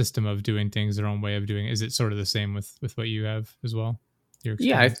system of doing things, their own way of doing it. Is it sort of the same with what you have as well?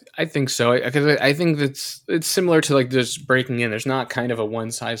 Yeah, I think so. Because I think it's similar to like just breaking in. There's not kind of a one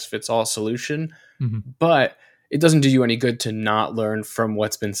size fits all solution, but it doesn't do you any good to not learn from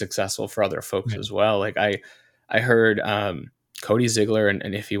what's been successful for other folks as well. Like I heard Cody Ziegler and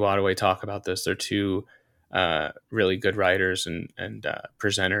Ify Wadaway talk about this. They're two really good writers and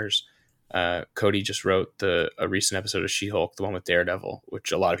presenters. Cody just wrote a recent episode of She-Hulk, the one with Daredevil,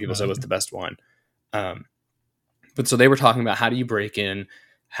 which a lot of people said was the best one. But so they were talking about, how do you break in?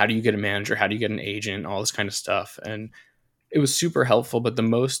 How do you get a manager? How do you get an agent? All this kind of stuff. And it was super helpful. But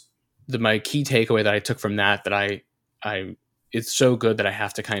my key takeaway that I took from that it's so good that I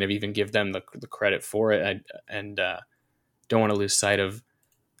have to kind of even give them the credit for it. And don't want to lose sight of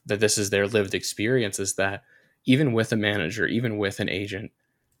that this is their lived experience, is that even with a manager, even with an agent,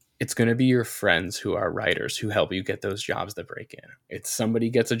 it's going to be your friends who are writers who help you get those jobs that break in. It's somebody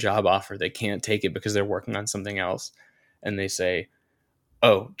gets a job offer, they can't take it because they're working on something else, and they say,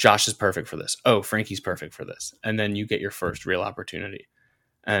 oh, Josh is perfect for this. Oh, Frankie's perfect for this. And then you get your first real opportunity.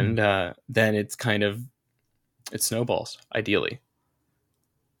 And then it's it snowballs, ideally.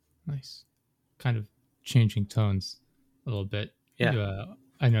 Nice. Kind of changing tones a little bit. Yeah.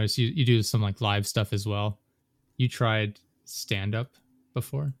 I noticed you do some like live stuff as well. You tried stand-up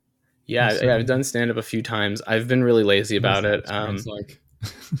before? Yeah, I've done stand-up a few times. I've been really lazy about it. Like?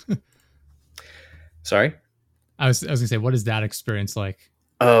 Sorry? I was gonna say, what is that experience like?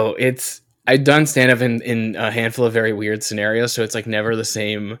 Oh, I've done stand-up in a handful of very weird scenarios, so it's like never the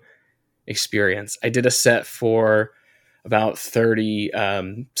same experience. I did a set for about 30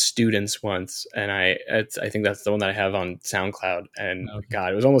 students once, and I think that's the one that I have on SoundCloud. And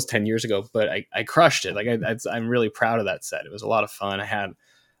God, it was almost 10 years ago, but I crushed it. Like I'm really proud of that set. It was a lot of fun. I had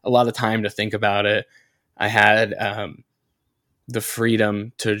a lot of time to think about it. I had the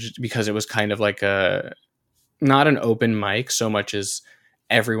freedom to, because it was kind of like not an open mic so much as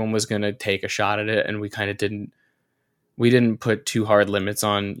everyone was going to take a shot at it, and we kind of didn't put too hard limits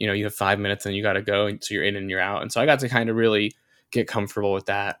on, you have 5 minutes and you got to go, and so you're in and you're out. And so I got to kind of really get comfortable with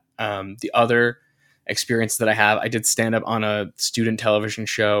that. The other experience that I did stand up on a student television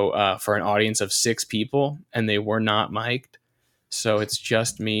show for an audience of 6 people, and they were not mic'd. So it's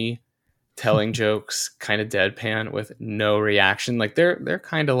just me telling jokes, kind of deadpan with no reaction. Like they're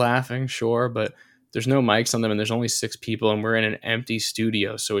kind of laughing, sure, but there's no mics on them, and there's only 6 people, and we're in an empty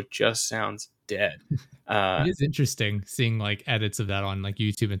studio, so it just sounds dead. It is interesting seeing like edits of that on like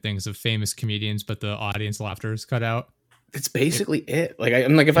YouTube and things of famous comedians, but the audience laughter is cut out. It's basically it. Like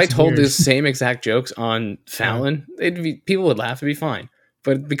I'm like, if I told the same exact jokes on Fallon, people would laugh, it'd be fine.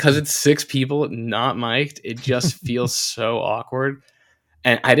 But because it's 6 people not mic'd, it just feels so awkward.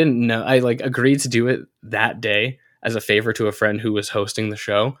 And I didn't know. I like agreed to do it that day as a favor to a friend who was hosting the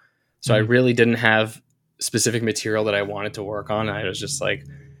show. So I really didn't have specific material that I wanted to work on. I was just like,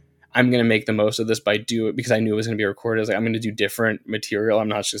 I'm going to make the most of this by do it because I knew it was going to be recorded. I was like, I'm going to do different material. I'm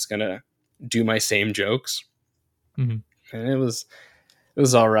not just going to do my same jokes. And it was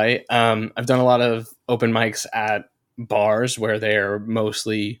all right. I've done a lot of open mics at bars where they're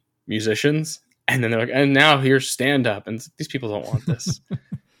mostly musicians. And then they're like, and now here's stand up. And these people don't want this.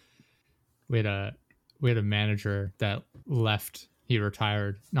 we had a manager that left. He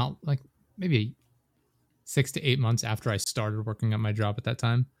retired not like maybe 6 to 8 months after I started working at my job at that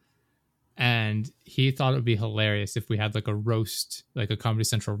time. And he thought it would be hilarious if we had like a roast, like a Comedy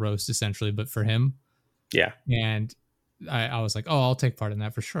Central roast essentially, but for him. Yeah. And I was like, oh, I'll take part in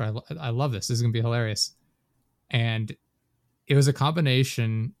that for sure. I love this. This is going to be hilarious. And it was a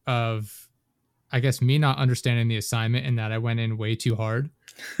combination of, I guess, me not understanding the assignment and that I went in way too hard.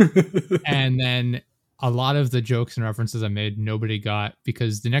 And then a lot of the jokes and references I made, nobody got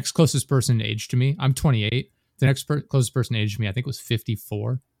because the next closest person aged to me, I'm 28. The next closest person aged to me, I think was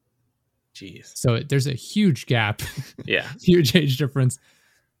 54. Jeez. So there's a huge gap. Yeah. Huge age difference.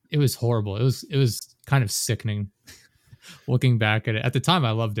 It was horrible. It was kind of sickening looking back at it. At the time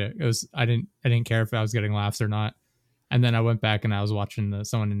I loved it. I didn't care if I was getting laughs or not. And then I went back and I was watching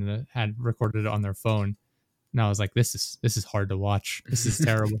someone had recorded it on their phone. And I was like, this is hard to watch. This is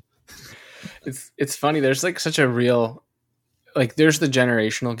terrible. It's funny. There's like such a real, like there's the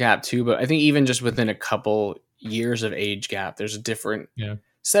generational gap too, but I think even just within a couple years of age gap, there's a different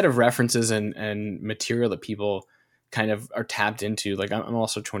set of references and material that people kind of are tapped into. Like I'm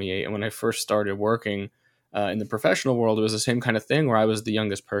also 28. And when I first started working in the professional world, it was the same kind of thing where I was the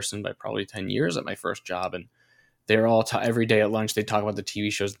youngest person by probably 10 years at my first job. And they're all every day at lunch, they talk about the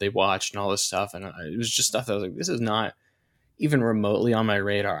TV shows that they watched and all this stuff. And it was just stuff that I was like, this is not even remotely on my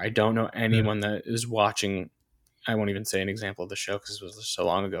radar. I don't know anyone that is watching. I won't even say an example of the show because it was so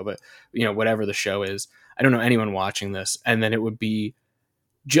long ago, but whatever the show is, I don't know anyone watching this. And then it would be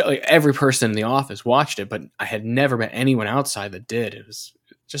like every person in the office watched it, but I had never met anyone outside that did. It was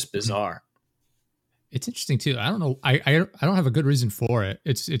just bizarre. It's interesting too. I don't know. I don't have a good reason for it.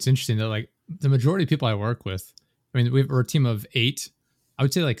 It's interesting that like the majority of people I work with, I mean, we're a team of 8. I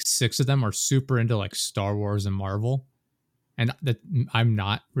would say like 6 of them are super into like Star Wars and Marvel. And that I'm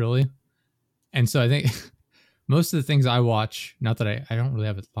not really. And so I think most of the things I watch, not that I don't really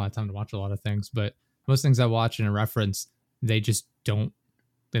have a lot of time to watch a lot of things, but most things I watch in a reference, they just don't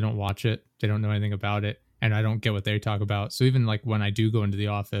watch it. They don't know anything about it. And I don't get what they talk about. So even like when I do go into the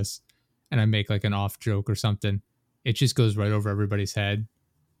office and I make like an off joke or something, it just goes right over everybody's head.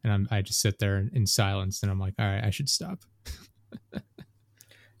 And I just sit there in silence and I'm like, all right, I should stop.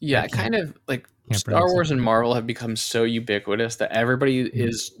 Yeah, kind of like Star Wars and Marvel have become so ubiquitous that everybody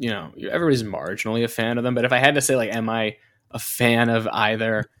is, everybody's marginally a fan of them. But if I had to say, like, am I a fan of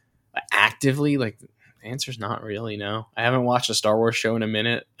either actively? Like, the answer's not really, no. I haven't watched a Star Wars show in a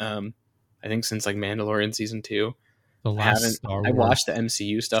minute. I think since like Mandalorian season 2. The last Star Wars I watched the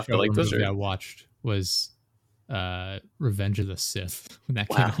MCU stuff, but like those I watched was Revenge of the Sith when that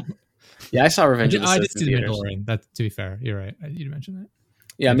came out. Yeah, I saw Revenge of the Sith. I did see the Mandalorian. That, to be fair, you're right. You mentioned that.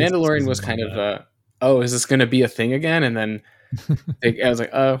 Yeah, Mandalorian was kind of is this going to be a thing again? And then I was like,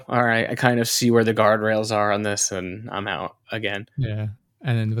 oh, all right. I kind of see where the guardrails are on this, and I'm out again. Yeah,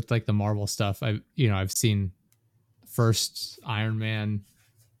 and then with like the Marvel stuff, I've seen first Iron Man.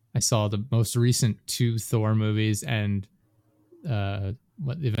 I saw the most recent 2 Thor movies and the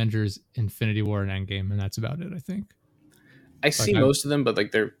Avengers Infinity War and Endgame, and that's about it, I think. I see most of them, but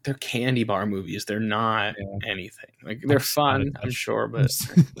like they're candy bar movies. They're not anything. Like they're fun, I'm sure, but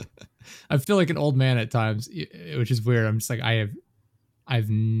I feel like an old man at times, which is weird. I'm just like I have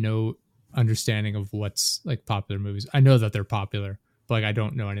no understanding of what's like popular movies. I know that they're popular, but like I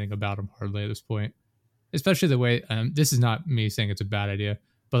don't know anything about them hardly at this point. Especially the way this is not me saying it's a bad idea,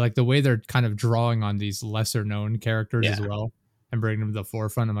 but like the way they're kind of drawing on these lesser known characters as well and bringing them to the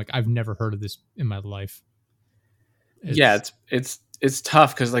forefront. I'm like, I've never heard of this in my life. It's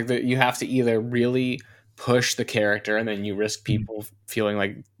tough because like you have to either really push the character and then you risk people feeling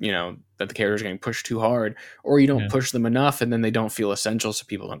like that the character is getting pushed too hard, or you don't push them enough and then they don't feel essential, so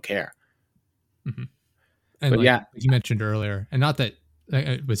people don't care. And but like you mentioned earlier, and not that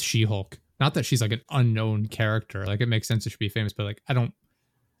with She-Hulk, not that she's like an unknown character. Like it makes sense that she'd be famous, but like I don't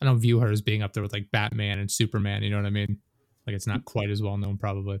view her as being up there with like Batman and Superman. You know what I mean? Like it's not quite as well known,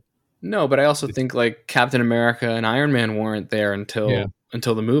 probably. No, but I also think like Captain America and Iron Man weren't there Yeah,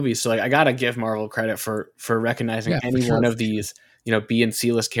 until the movies. So like I gotta give Marvel credit for recognizing yeah, for any sure. one of these, you know, B and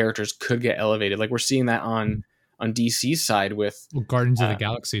C list characters could get elevated. Like we're seeing that on DC's side with Well, Guardians of the uh,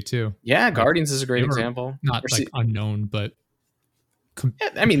 Galaxy too. yeah, Like Guardians is a great they were example. not like unknown, but Yeah,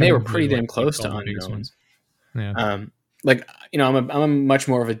 I mean they were comparatively pretty damn like close to all the biggest unknown. ones. Yeah. Like you know, I'm a much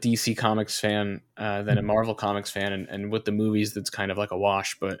more of a DC Comics fan than a Marvel Comics fan, and with the movies, that's kind of like a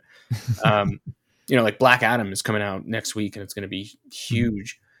wash. But you know, like Black Adam is coming out next week, and it's going to be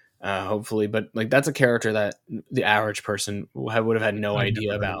huge, hopefully. But like that's a character that the average person would have had no I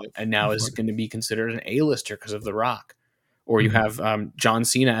idea never heard of about, it and now is before. going to be considered an A-lister because of The Rock. Or you Mhm. have John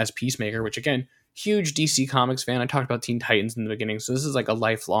Cena as Peacemaker, which again, huge DC Comics fan. I talked about Teen Titans in the beginning, so this is like a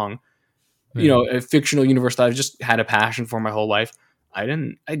lifelong, you Yeah. know, a fictional universe that I've just had a passion for my whole life.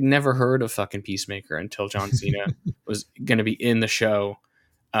 I'd never heard of fucking Peacemaker until John Cena was going to be in the show.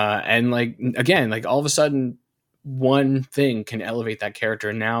 And like, again, like all of a sudden one thing can elevate that character.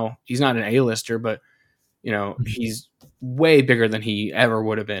 And now he's not an A-lister, but you know, Mhm. he's way bigger than he ever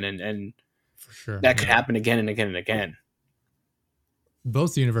would have been. And For sure. that could Yeah. happen again and again and again.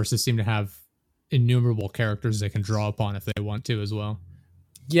 Both universes seem to have innumerable characters they can draw upon if they want to as well.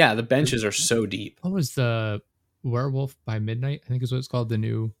 Yeah. The benches are so deep. What was the Werewolf by Midnight? I think is what it's called. The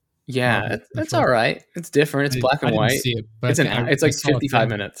new Yeah. Marvel That's special. all right. It's different. It's black I and didn't white. see it, but It's I like saw a 55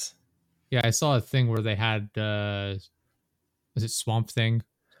 thing. minutes. Yeah, I saw a thing where they had was it Swamp Thing?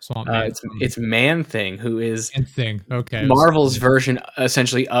 Swamp Man. It's Man Thing, who is And Thing. Okay. Marvel's version,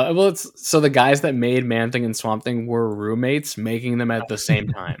 essentially. Well, it's so the guys that made Man Thing and Swamp Thing were roommates, making them at the same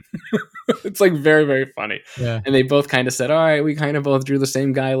time. It's like very, very funny. Yeah. And they both kind of said, "All right, we kind of both drew the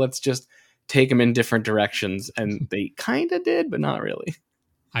same guy. Let's just take him in different directions." And they kind of did, but not really.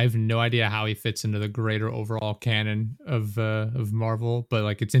 I have no idea how he fits into the greater overall canon of Marvel, but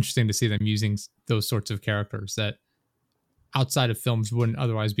like it's interesting to see them using those sorts of characters that outside of films wouldn't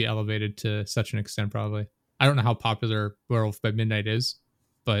otherwise be elevated to such an extent. Probably, I don't know how popular Werewolf by Midnight is,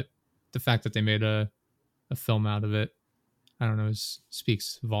 but the fact that they made a film out of it, I don't know,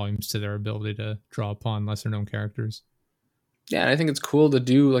 speaks volumes to their ability to draw upon lesser known characters. Yeah, and I think it's cool to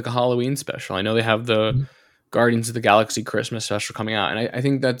do like a Halloween special. I know they have the Mhm. Guardians of the Galaxy Christmas special coming out, and I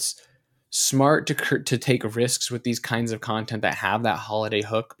think that's smart to take risks with these kinds of content that have that holiday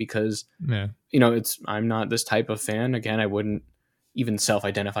hook because Yeah, you know I'm not this type of fan. Again, I wouldn't even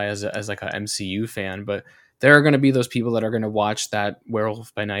self-identify as like a MCU fan, but there are going to be those people that are going to watch that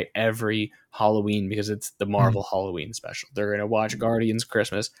Werewolf by Night every Halloween because it's the Marvel Halloween special. They're going to watch Guardians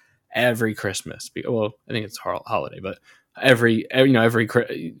Christmas every Christmas. Well, I think it's holiday, but you know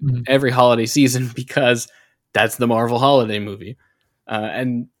Mhm. every holiday season because that's the Marvel holiday movie.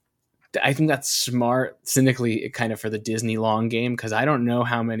 And I think that's smart, cynically, kind of for the Disney long game, because I don't know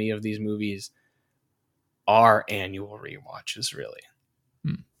how many of these movies are annual rewatches, really.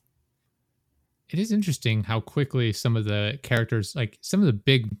 It is interesting how quickly some of the characters, like some of the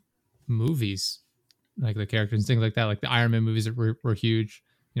big movies, like the characters and things like that, like the Iron Man movies that were huge.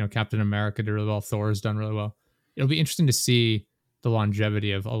 You know, Captain America did really well. Thor's done really well. It'll be interesting to see the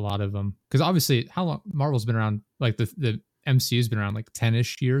longevity of a lot of them because obviously, how long Marvel's been around? Like the MCU's been around like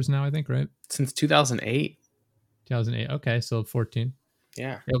 10ish years now, I think, right? Since 2008. 2008. Okay, so 14.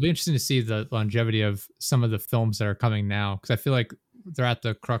 Yeah. It'll be interesting to see the longevity of some of the films that are coming now because I feel like they're at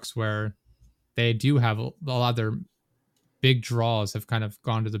the crux where they do have a lot of their big draws have kind of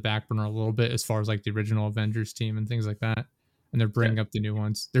gone to the back burner a little bit as far as like the original Avengers team and things like that. And they're bringing up the new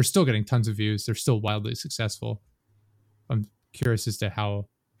ones. They're still getting tons of views. They're still wildly successful. I'm curious as to how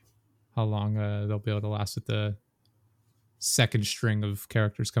long they'll be able to last with the second string of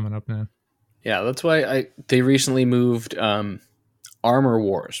characters coming up now. Yeah, that's why they recently moved. Armor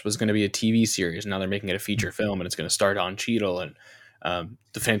Wars was going to be a TV series. Now they're making it a feature film, and it's going to start on Cheadle, and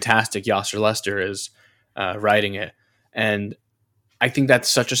the fantastic Yasser Lester is writing it. And I think that's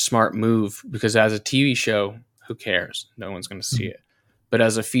such a smart move because as a TV show, who cares? No one's going to see it. But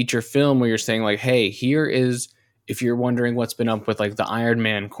as a feature film where you're saying like, hey, here is, if you're wondering what's been up with like the Iron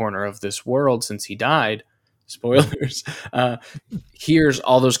Man corner of this world since he died, spoilers, here's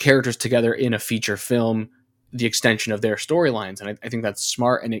all those characters together in a feature film, the extension of their storylines. And I think that's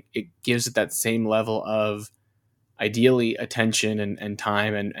smart. And it gives it that same level of ideally attention and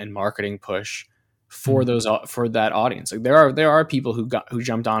time and marketing push for for that audience. Like there are people who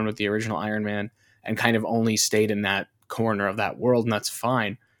jumped on with the original Iron Man and kind of only stayed in that corner of that world, and that's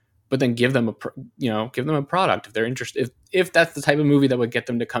fine. but then give them give them a product if they're interested. If that's the type of movie that would get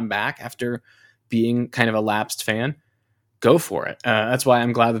them to come back after being kind of a lapsed fan, go for it. That's why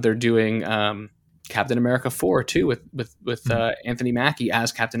I'm glad that they're doing Captain America 4 too with Anthony Mackie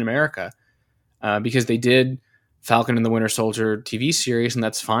as Captain America, because they did Falcon and the Winter Soldier TV series, and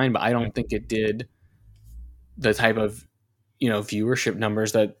that's fine, but I don't think it did the type of viewership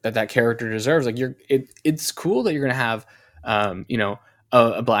numbers that character deserves. Like it's cool that you're gonna have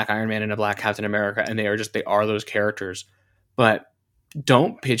a Black Iron Man and a Black Captain America, and they are those characters, but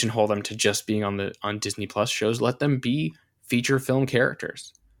don't pigeonhole them to just being on Disney Plus shows. Let them be feature film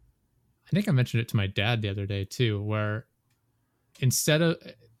characters. I think I mentioned it to my dad the other day too, where instead of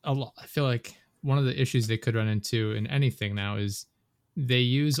I feel like one of the issues they could run into in anything now is they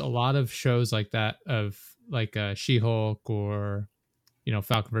use a lot of shows like that, of like She-Hulk or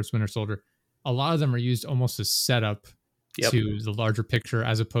Falcon vs. Winter Soldier. A lot of them are used almost as setup to the larger picture,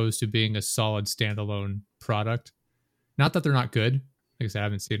 as opposed to being a solid standalone product. Not that they're not good. Like I said, I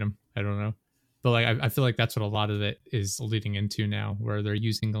haven't seen them. I don't know. But like I feel like that's what a lot of it is leading into now, where they're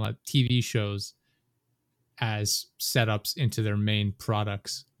using a lot of TV shows as setups into their main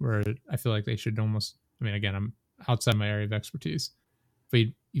products, where I feel like they should almost, I mean, again, I'm outside my area of expertise, but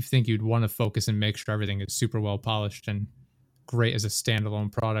you think you'd want to focus and make sure everything is super well polished and great as a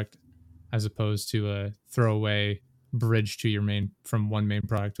standalone product, as opposed to a throwaway bridge to your from one main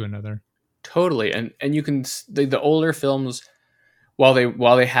product to another. Totally. And you can, the older films, while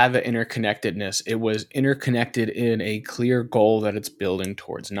they had the interconnectedness, it was interconnected in a clear goal that it's building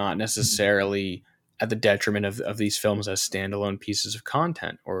towards, not necessarily at the detriment of these films as standalone pieces of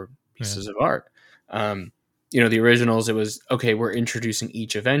content or pieces of art. The originals, it was, okay, we're introducing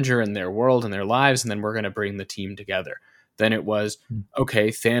each Avenger and their world and their lives, and then we're going to bring the team together. Then it was, okay,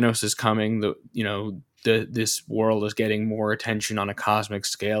 Thanos is coming, this world is getting more attention on a cosmic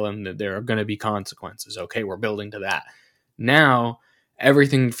scale, and there are going to be consequences. Okay, we're building to that. Now,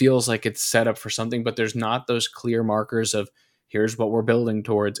 everything feels like it's set up for something, but there's not those clear markers of here's what we're building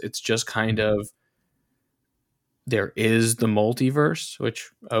towards. It's just kind of, there is the multiverse, which,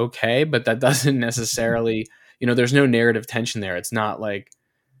 okay, but that doesn't necessarily, there's no narrative tension there. It's not like,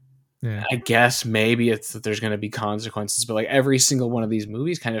 I guess maybe it's that there's going to be consequences, but like every single one of these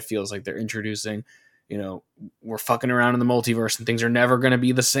movies kind of feels like they're introducing, we're fucking around in the multiverse and things are never going to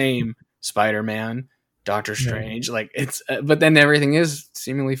be the same. Spider-Man, Doctor Strange, like it's, but then everything is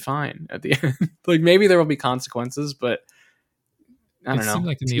seemingly fine at the end. Like maybe there will be consequences, but I don't know. Seemed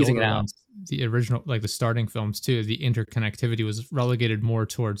like in the older ones, the original, like the starting films too, the interconnectivity was relegated more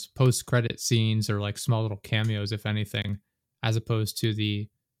towards post-credit scenes or like small little cameos, if anything, as opposed to the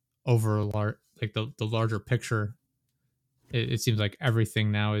like the larger picture. It seems like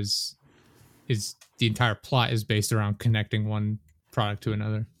everything now is the entire plot is based around connecting one product to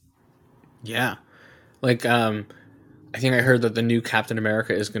another. Yeah. Like, I think I heard that the new Captain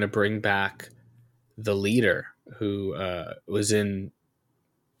America is going to bring back the leader who was in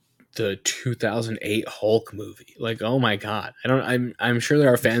the 2008 Hulk movie. Like, oh my God. I'm sure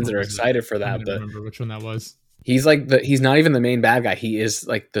there are fans that are excited for that, I don't but remember which one that was. He's like he's not even the main bad guy. He is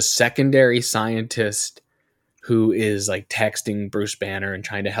like the secondary scientist who is like texting Bruce Banner and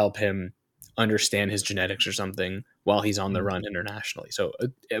trying to help him understand his genetics or something while he's on the run internationally. So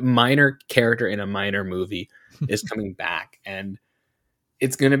a minor character in a minor movie is coming back, and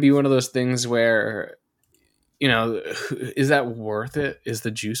it's going to be one of those things where, is that worth it? Is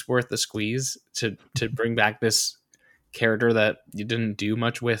the juice worth the squeeze to bring back this character that you didn't do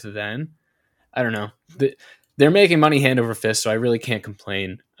much with then? I don't know. They're making money hand over fist, so I really can't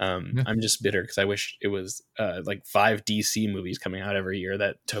complain. I'm just bitter because I wish it was like 5 DC movies coming out every year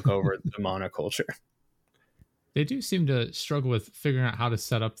that took over the monoculture. They do seem to struggle with figuring out how to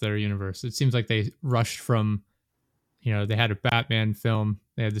set up their universe. It seems like they rushed from, they had a Batman film,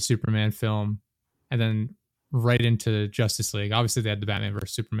 they had the Superman film, and then right into Justice League. Obviously, they had the Batman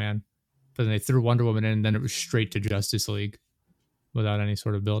versus Superman, but then they threw Wonder Woman in, and then it was straight to Justice League without any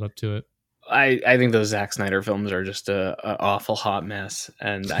sort of build up to it. I think those Zack Snyder films are just a awful hot mess,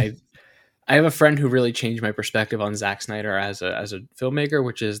 and I have a friend who really changed my perspective on Zack Snyder as a filmmaker,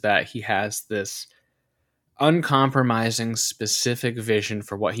 which is that he has this uncompromising, specific vision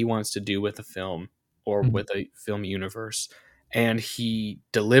for what he wants to do with a film or with a film universe, and he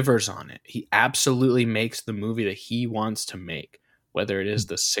delivers on it. He absolutely makes the movie that he wants to make, whether it is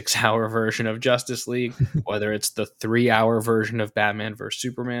the 6-hour version of Justice League, whether it's the 3-hour version of Batman vs.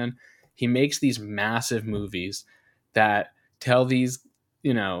 Superman. He makes these massive movies that tell these,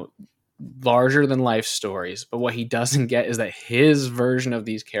 larger than life stories. But what he doesn't get is that his version of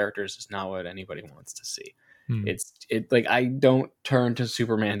these characters is not what anybody wants to see. It like I don't turn to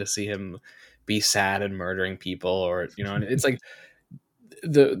Superman to see him be sad and murdering people, or and it's like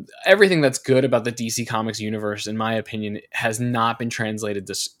the everything that's good about the DC Comics universe, in my opinion, has not been translated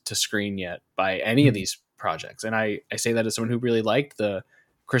to screen yet by any of these projects. And I say that as someone who really liked the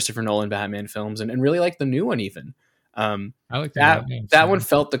Christopher Nolan Batman films and really liked the new one even. I like that one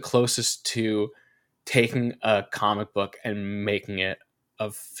felt the closest to taking a comic book and making it a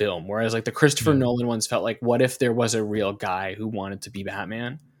film, whereas like the Christopher Nolan ones felt like, what if there was a real guy who wanted to be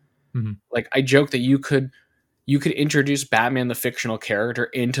Batman? Like I joke that you could introduce Batman the fictional character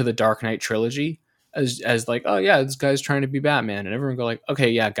into the Dark Knight trilogy as like, oh yeah, this guy's trying to be Batman, and everyone go like, okay,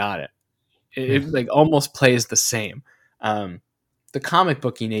 yeah, got it. It like almost plays the same. The comic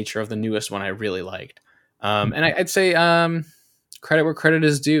booky nature of the newest one I really liked, and I'd say credit where credit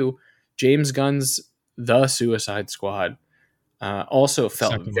is due. James Gunn's The Suicide Squad also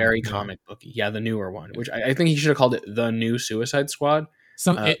felt very comic booky. Yeah, the newer one, which I think he should have called it The New Suicide Squad.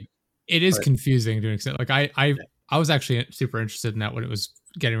 It is confusing to an extent. Like I was actually super interested in that when it was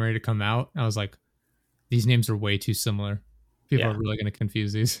getting ready to come out. I was like, these names are way too similar. People are really going to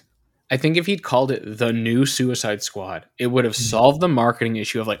confuse these. I think if he'd called it The New Suicide Squad, it would have solved the marketing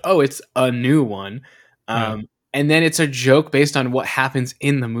issue of like, oh, it's a new one. And then it's a joke based on what happens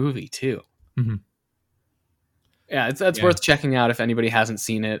in the movie too. Yeah, that's worth checking out if anybody hasn't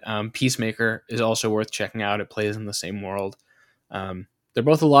seen it. Peacemaker is also worth checking out. It plays in the same world. They're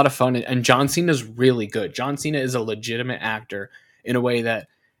both a lot of fun, and John Cena is really good. John Cena is a legitimate actor in a way that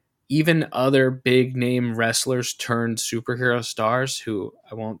even other big name wrestlers turned superhero stars, who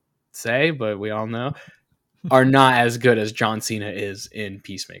I won't say, but we all know, are not as good as John Cena is in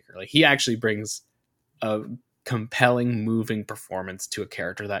Peacemaker. Like he actually brings a compelling, moving performance to a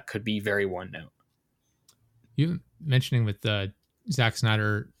character that could be very one note. You mentioning with Zack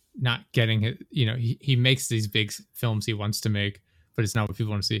Snyder not getting it, he makes these big films he wants to make, but it's not what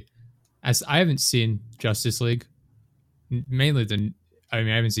people want to see. As I haven't seen Justice League, mainly I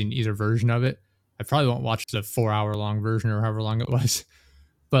haven't seen either version of it. I probably won't watch the 4-hour long version or however long it was.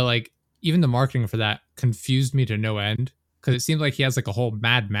 But like even the marketing for that confused me to no end, because it seemed like he has like a whole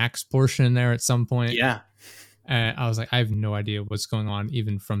Mad Max portion in there at some point. Yeah. And I was like, I have no idea what's going on,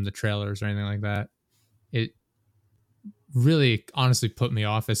 even from the trailers or anything like that. It really honestly put me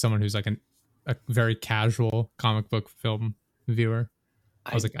off as someone who's like a very casual comic book film viewer.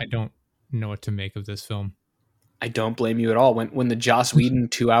 I was like, I don't know what to make of this film. I don't blame you at all. When the Joss Whedon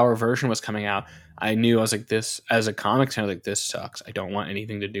 2-hour version was coming out, I knew, I was like, this, as a comics fan, I was like, this sucks. I don't want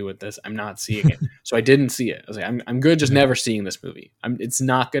anything to do with this. I'm not seeing it. So I didn't see it. I was like, I'm good just never seeing this movie. It's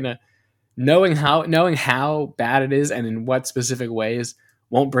not gonna, knowing how bad it is and in what specific ways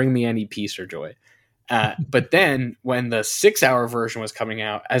won't bring me any peace or joy. But then when the 6-hour version was coming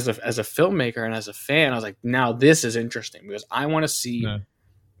out, as a filmmaker and as a fan, I was like, now this is interesting, because I want to see,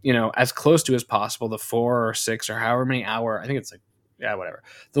 as close to as possible the 4 or 6 or however many hour, I think it's like, whatever,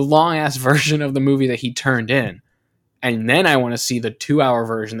 the long ass version of the movie that he turned in. And then I want to see the 2-hour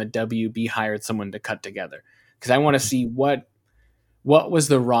version that WB hired someone to cut together. Because I want to see what was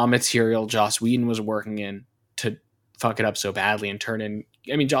the raw material Joss Whedon was working in to fuck it up so badly and turn in.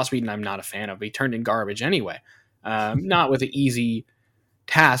 I mean, Joss Whedon, I'm not a fan of, but he turned in garbage anyway. Not with an easy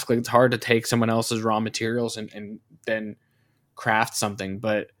task. Like, it's hard to take someone else's raw materials and then craft something.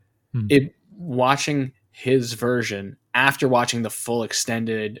 But watching his version after watching the full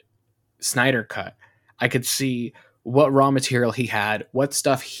extended Snyder cut, I could see what raw material he had, what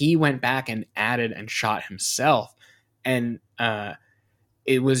stuff he went back and added and shot himself. And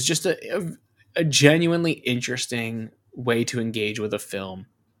it was just a genuinely interesting way to engage with a film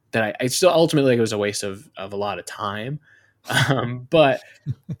that I still ultimately, it was a waste of a lot of time. But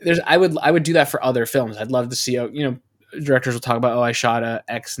I would do that for other films. I'd love to see, directors will talk about, I shot a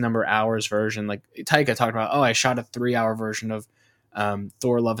X number hours version. Like Taika talked about, I shot a 3-hour version of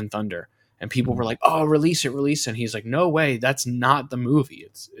Thor Love and Thunder. And people were like, release it. And he's like, no way, that's not the movie.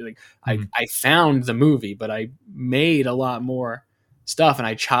 It's like, I found the movie, but I made a lot more stuff and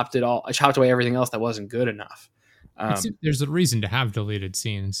I chopped away everything else that wasn't good enough. There's a reason to have deleted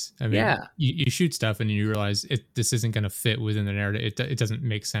scenes. I mean, you shoot stuff and you realize this isn't going to fit within the narrative. It doesn't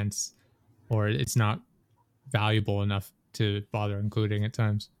make sense, or it's not valuable enough to bother including at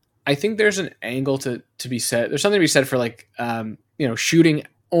times. I think there's an angle to be said. There's something to be said for like, shooting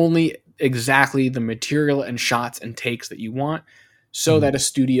only exactly the material and shots and takes that you want, so that a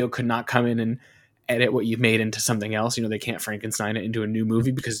studio could not come in and edit what you've made into something else. They can't Frankenstein it into a new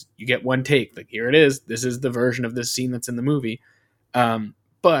movie, because you get one take. Like, here it is. This is the version of this scene that's in the movie.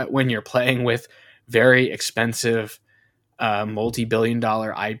 But when you're playing with very expensive,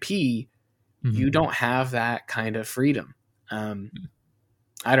 multi-billion-dollar IP, Mhm. you don't have that kind of freedom. Um,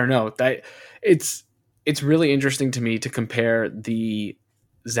 I don't know that it's it's really interesting to me to compare the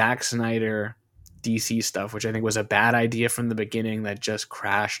Zack Snyder DC stuff, which I think was a bad idea from the beginning, that just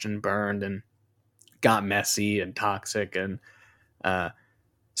crashed and burned and got messy and toxic and uh,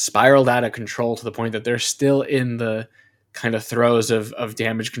 spiraled out of control to the point that they're still in the kind of throes of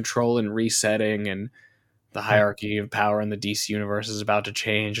damage control and resetting, and the Yeah. hierarchy of power in the DC universe is about to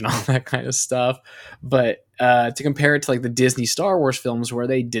change and all that kind of stuff. But to compare it to like the Disney Star Wars films where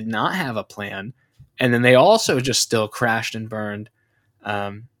they did not have a plan, and then they also just still crashed and burned.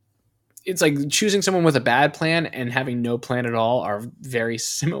 Um, it's like choosing someone with a bad plan and having no plan at all are very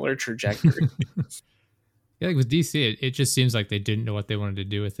similar trajectories. Yeah, like with DC, it just seems like they didn't know what they wanted to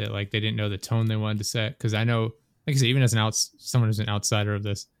do with it. Like they didn't know the tone they wanted to set. Because I know, like I said, even as someone who's an outsider of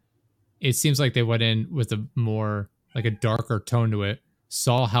this, it seems like they went in with a more like a darker tone to it.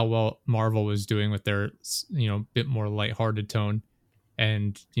 Saw how well Marvel was doing with their bit more lighthearted tone,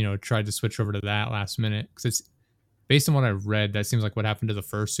 and tried to switch over to that last minute. Because it's based on what I read, that seems like what happened to the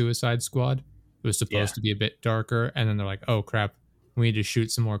first Suicide Squad. It was Yeah. supposed to be a bit darker, and then they're like, "Oh crap, we need to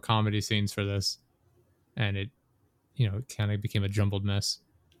shoot some more comedy scenes for this," and it kind of became a jumbled mess.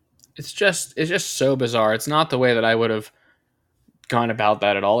 It's just so bizarre. It's not the way that I would have gone about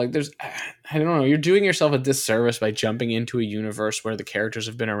that at all. Like there's I don't know, you're doing yourself a disservice by jumping into a universe where the characters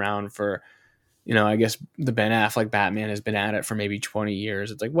have been around for, I guess the Ben Affleck Batman has been at it for maybe 20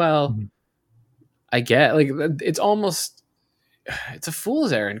 years. It's like, well, Mhm. I get like it's almost it's a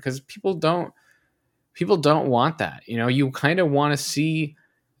fool's errand because people don't want that. You kind of want to see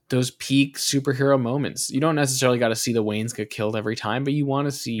those peak superhero moments. You don't necessarily got to see the Waynes get killed every time, but you want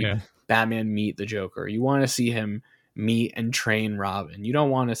to see Yeah, Batman meet the Joker. You want to see him meet and train Robin. You don't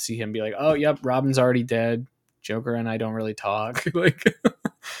want to see him be like, "Oh, yep, Robin's already dead. Joker and I don't really talk." Like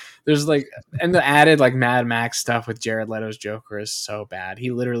there's like and the added like Mad Max stuff with Jared Leto's Joker is so bad.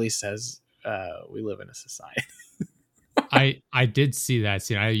 He literally says, we live in a society. I did see that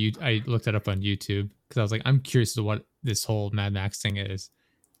scene. I looked it up on YouTube because I was like, I'm curious to what this whole Mad Max thing is,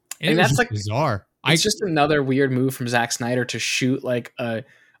 and it And was that's just like bizarre. it's just another weird move from Zack Snyder to shoot like a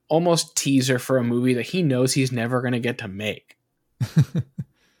almost teaser for a movie that he knows he's never going to get to make.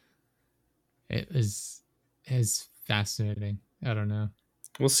 it is fascinating. I don't know.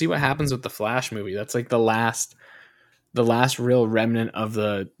 We'll see what happens with the Flash movie. That's like the last real remnant of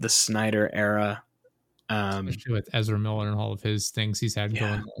the Snyder era. Especially with Ezra Miller and all of his things he's had Yeah,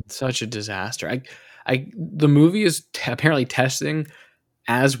 going on. such a disaster. The movie is apparently testing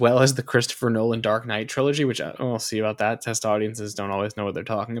as well as the Christopher Nolan Dark Knight trilogy, which we'll see about that. Test audiences don't always know what they're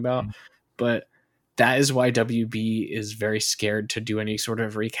talking about, Mm. but that is why WB is very scared to do any sort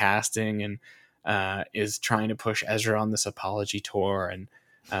of recasting and is trying to push Ezra on this apology tour, and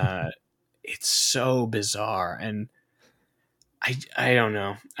it's so bizarre. And I don't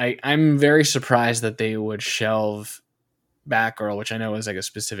know. I'm very surprised that they would shelve Batgirl, which I know is like a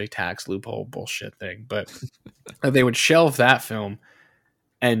specific tax loophole bullshit thing, but that they would shelve that film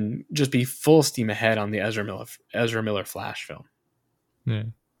and just be full steam ahead on the Ezra Miller Flash film. Yeah,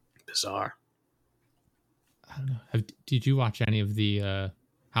 Bizarre. I don't know. Did you watch any of the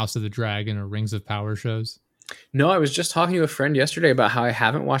House of the Dragon or Rings of Power shows? No, I was just talking to a friend yesterday about how I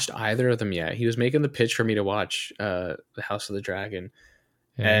haven't watched either of them yet. He was making the pitch for me to watch the House of the Dragon,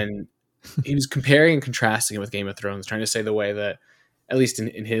 Yeah. and he was comparing and contrasting it with Game of Thrones, trying to say the way that, at least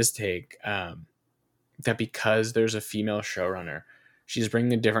in his take, that because there's a female showrunner, she's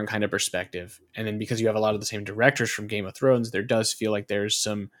bringing a different kind of perspective. And then because you have a lot of the same directors from Game of Thrones, there does feel like there's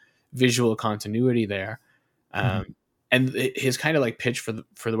some visual continuity there. Mhm. Um, and his kind of like pitch for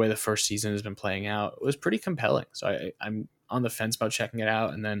the way the first season has been playing out was pretty compelling. So I'm on the fence about checking it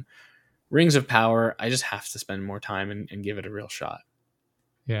out. And then Rings of Power, I just have to spend more time and give it a real shot.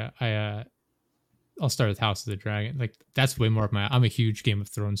 Yeah, I'll start with House of the Dragon. Like that's way more of my. I'm a huge Game of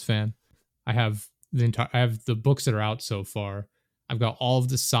Thrones fan. I have I have the books that are out so far. I've got all of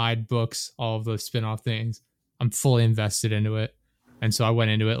the side books, all of the spin-off things. I'm fully invested into it. And so I went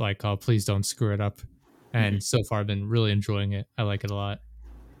into it like, oh, please don't screw it up. Mhm. And so far I've been really enjoying it. I like it a lot.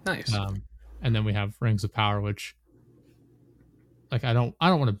 Nice. Um, and then we have Rings of Power, which like I don't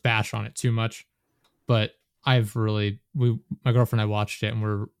want to bash on it too much, but I've really my girlfriend and I watched it and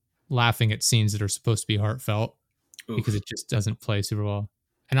we're laughing at scenes that are supposed to be heartfelt because Oof. it just doesn't play super well.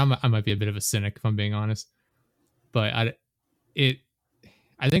 And I might be a bit of a cynic if I'm being honest, but it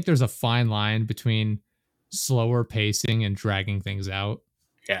I think there's a fine line between slower pacing and dragging things out,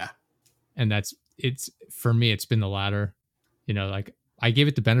 Yeah. and it's for me it's been the latter. Like I gave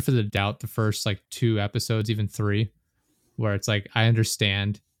it the benefit of the doubt the first like 2 episodes, even 3, where it's like I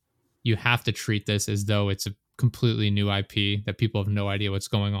understand you have to treat this as though it's a completely new IP that people have no idea what's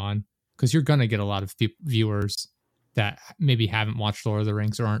going on, because you're gonna get a lot of viewers that maybe haven't watched Lord of the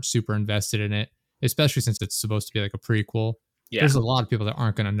Rings or aren't super invested in it, especially since it's supposed to be like a prequel. Yeah. There's a lot of people that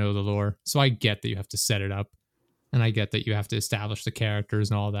aren't going to know the lore. So I get that you have to set it up, and I get that you have to establish the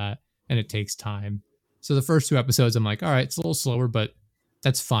characters and all that, and it takes time. So the first 2 episodes, I'm like, all right, it's a little slower, but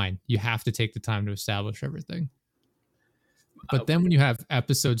that's fine. You have to take the time to establish everything. But then when you have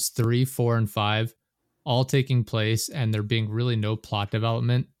episodes 3, 4, and 5 all taking place and there being really no plot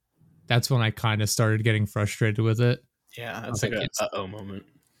development, that's when I kind of started getting frustrated with it. Yeah, that's like a uh-oh moment.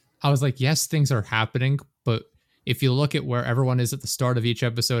 I was like, yes, things are happening, but if you look at where everyone is at the start of each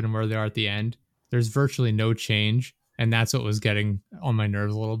episode and where they are at the end, there's virtually no change. And that's what was getting on my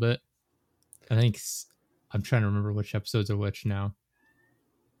nerves a little bit. I think I'm trying to remember which episodes are which now.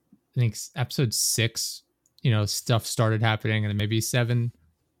 I think episode 6, stuff started happening, and then maybe 7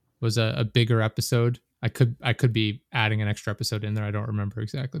 was a bigger episode. I could be adding an extra episode in there. I don't remember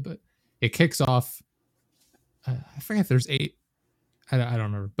exactly, but it kicks off. I forget if there's 8. I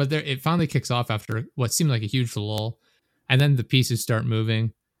don't remember, but it finally kicks off after what seemed like a huge lull, and then the pieces start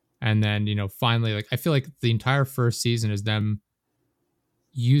moving, and then finally, like, I feel like the entire first season is them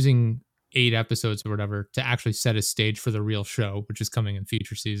using 8 episodes or whatever to actually set a stage for the real show, which is coming in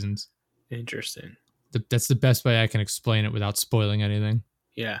future seasons. Interesting. That's the best way I can explain it without spoiling anything.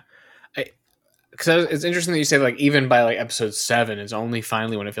 Yeah, because it's interesting that you say like even by like episode 7 is only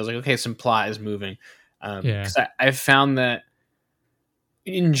finally when it feels like okay, some plot is moving. Because I've found that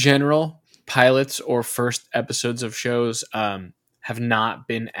in general, pilots or first episodes of shows have not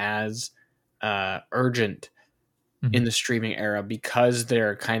been as urgent in the streaming era, because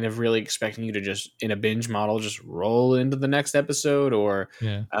they're kind of really expecting you to just in a binge model just roll into the next episode, or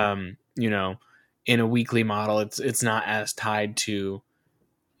in a weekly model it's not as tied to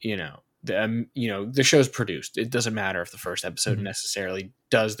the show's produced. It doesn't matter if the first episode necessarily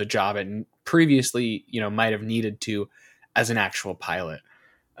does the job it previously might have needed to as an actual pilot.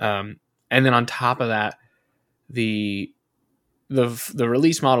 And then on top of that, the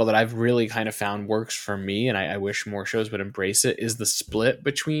release model that I've really kind of found works for me, and I wish more shows would embrace it, is the split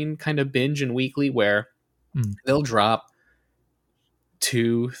between kind of binge and weekly, where they'll drop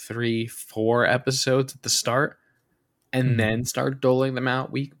 2, 3, 4 episodes at the start and then start doling them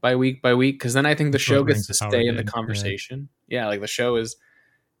out week by week by week. Because then I think the show gets to stay in the conversation. Yeah, like the show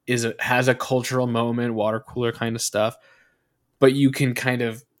has a cultural moment, water cooler kind of stuff, but you can kind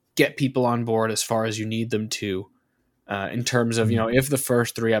of get people on board as far as you need them to. In terms of, if the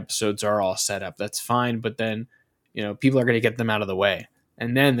first 3 episodes are all set up, that's fine. But then, people are going to get them out of the way.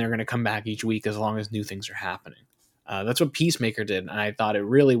 And then they're going to come back each week as long as new things are happening. That's what Peacemaker did. And I thought it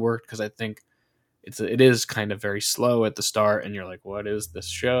really worked, because I think it is kind of very slow at the start. And you're like, what is this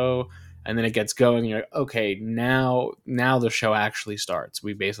show? And then it gets going. And you're like, okay, now the show actually starts.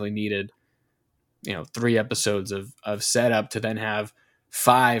 We basically needed, 3 episodes of setup to then have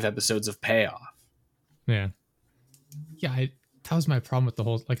 5 episodes of payoff. Yeah. Yeah, that was my problem with the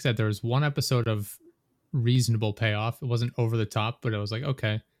whole. Like I said, there was 1 episode of reasonable payoff. It wasn't over the top, but it was like,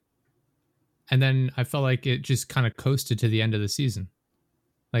 okay. And then I felt like it just kind of coasted to the end of the season.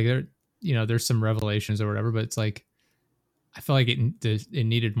 Like there's some revelations or whatever, but it's like I felt like it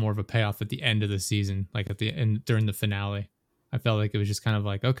needed more of a payoff at the end of the season, like at the end during the finale. I felt like it was just kind of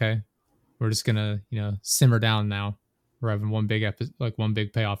like, okay, we're just gonna simmer down now. We're having one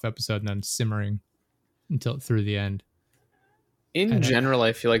big payoff episode and then simmering until through the end. In general,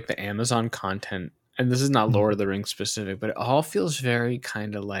 I feel like the Amazon content, and this is not Lord of the Rings specific, but it all feels very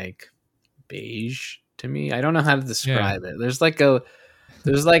kind of like beige to me. I don't know how to describe it. There's like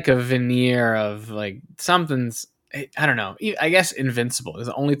a veneer of like something's, I don't know. I guess Invincible is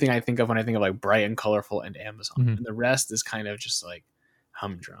the only thing I think of when I think of like bright and colorful and Amazon. And the rest is kind of just like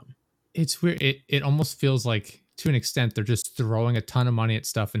humdrum. It's weird. It almost feels like, to an extent, they're just throwing a ton of money at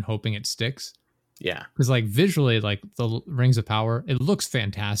stuff and hoping it sticks. Yeah. Because like visually, like the Rings of Power, it looks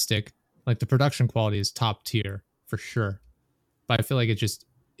fantastic. Like the production quality is top tier for sure. But I feel like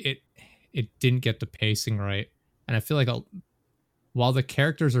it didn't get the pacing right. And I feel like while the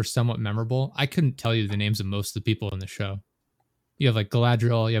characters are somewhat memorable, I couldn't tell you the names of most of the people in the show. You have like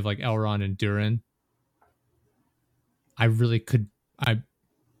Galadriel, you have like Elrond and Durin. I couldn't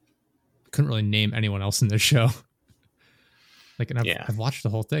really name anyone else in this show. Like, and I've watched the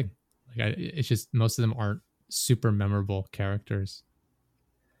whole thing. Like, it's just most of them aren't super memorable characters.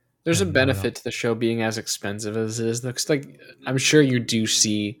 There's a benefit to the show being as expensive as it is. Looks like, I'm sure you do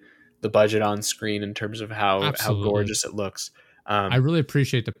see the budget on screen in terms of how gorgeous it looks. I really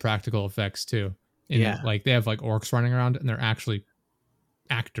appreciate the practical effects too. Like they have like orcs running around and they're actually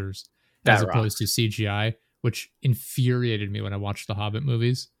actors. as That opposed rocks. to CGI, which infuriated me when I watched the Hobbit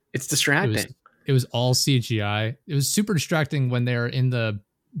movies. It's It was distracting. it was all CGI. It was super distracting when they're in the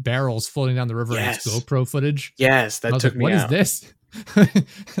barrels floating down the river and it's Yes. GoPro footage. Yes, I that was took like, me what is out. this?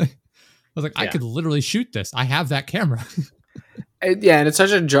 I was like, I Yeah. could literally shoot this. I have that camera. Yeah, and it's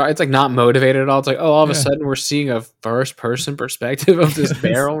such a jar. It's like not motivated at all. It's like, oh, all of a Yeah. sudden we're seeing a first person perspective of this Yes.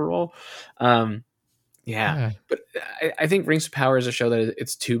 barrel roll. Um, yeah, Yeah. but I think Rings of Power is a show that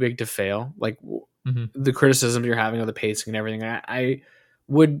it's too big to fail. Like hmm the criticisms you're having of the pacing and everything. I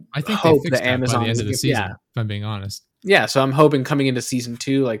would I think they hope that fixed that by the Amazon end will of the give, yeah, season, if I'm being honest. yeah. So I'm hoping coming into season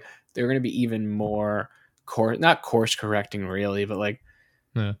 2, like they're going to be even more not course correcting really, but like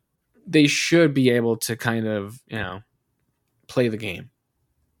Yeah. they should be able to kind of play the game.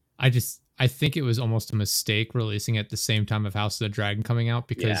 I think it was almost a mistake releasing it at the same time of House of the Dragon coming out Yeah,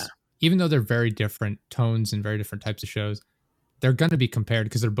 because even though they're very different tones and very different types of shows, they're going to be compared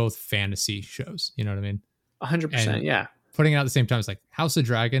because they're both fantasy shows. You know what I mean? 100%. And Yeah, putting it out at the same time is like House of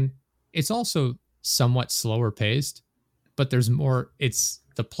Dragon. It's also somewhat slower paced, but there's more. It's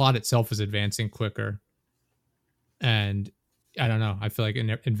the plot itself is advancing quicker, and I don't know. I feel like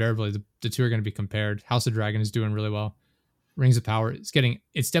invariably the two are going to be compared. House of Dragon is doing really well. Rings of Power it's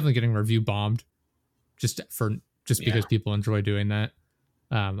definitely getting review bombed just yeah. because people enjoy doing that.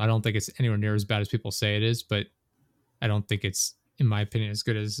 I don't think it's anywhere near as bad as people say it is, but I don't think it's, in my opinion, as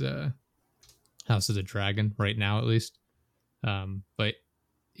good as House of the Dragon right now, at least. But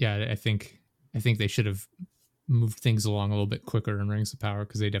yeah, I think they should have moved things along a little bit quicker in Rings of Power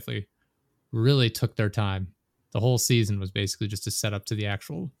because they definitely really took their time. The whole season was basically just a setup to the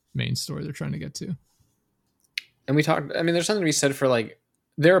actual main story they're trying to get to. And we talked. I mean, there's something to be said for like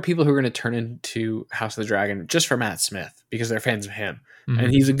there are people who are going to turn into House of the Dragon just for Matt Smith because they're fans of him Mm-hmm.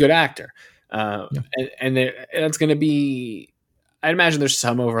 and he's a good actor. Yeah. And that's going to be. I'd imagine there's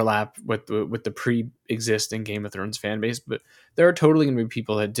some overlap with the pre-existing Game of Thrones fan base, but there are totally going to be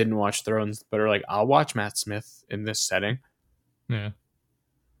people that didn't watch Thrones but are like, I'll watch Matt Smith in this setting. Yeah.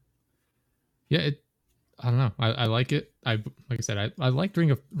 Yeah. I don't know. I like it. Like I said, I liked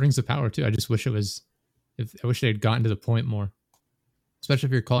Rings of Power too. I just wish it was. I wish they had gotten to the point more, especially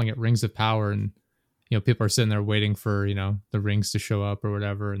if you're calling it Rings of Power and people are sitting there waiting for the rings to show up or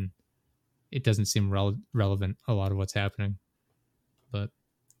whatever, and it doesn't seem relevant a lot of what's happening. But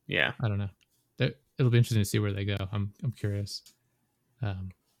Yeah, I don't know. It'll be interesting to see where they go. I'm curious.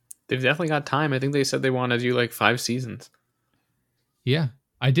 they've definitely got time. I think they said they want to do like 5 seasons. Yeah,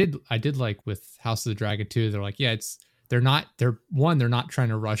 I did like with House of the Dragon too. They're like, yeah, they're not trying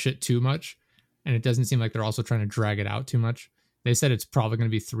to rush it too much, and it doesn't seem like they're also trying to drag it out too much. They said it's probably going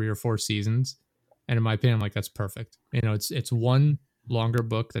to be 3 or 4 seasons, and in my opinion, I'm like, that's perfect. It's one longer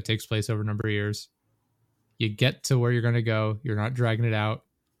book that takes place over a number of years. You get to where you're going to go. You're not dragging it out.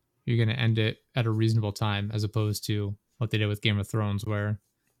 You're going to end it at a reasonable time, as opposed to what they did with Game of Thrones, where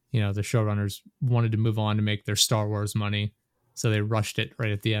the showrunners wanted to move on to make their Star Wars money, so they rushed it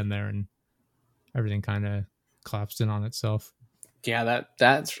right at the end there, and everything kind of collapsed in on itself. Yeah,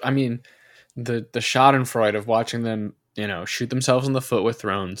 that's. I mean, the Schadenfreude of watching them, shoot themselves in the foot with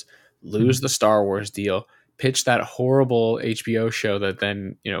Thrones, lose the Star Wars deal, pitch that horrible HBO show that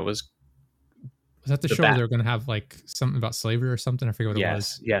then was that the show where they're going to have like something about slavery or something? I forget what it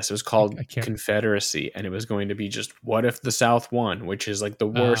was. Yes, it was called I can't. Confederacy, and it was going to be just what if the South won, which is like the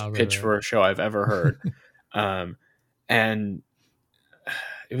worst pitch for a show I've ever heard. And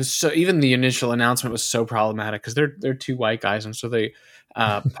it was so, even the initial announcement was so problematic because they're 2 white guys, and so they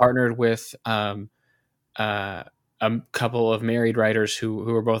partnered with a couple of married writers who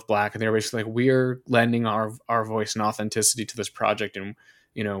were both black, and they were basically like, we're lending our voice and authenticity to this project, and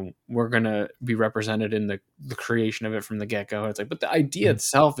we're gonna be represented in the creation of it from the get-go. It's like, but the idea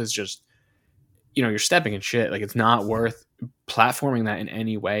itself is just you're stepping in shit. Like, it's not worth platforming that in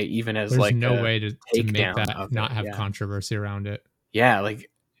any way, even as there's like no way to make that not have yeah. controvery around it. Yeah, like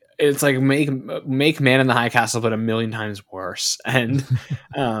it's like make Man in the High Castle but a million times worse. And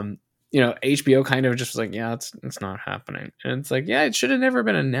HBO kind of just was like, yeah, it's not happening. And it's like, yeah, it should have never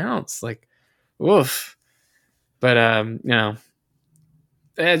been announced. Like, oof. But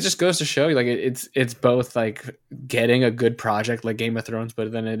it just goes to show you, like, it's both like getting a good project like Game of Thrones,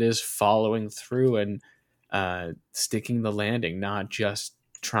 but then it is following through and sticking the landing, not just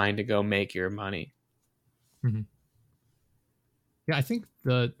trying to go make your money. Mm-hmm. Yeah, I think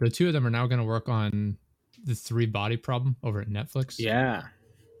the 2 of them are now going to work on the 3 Body Problem over at Netflix. Yeah,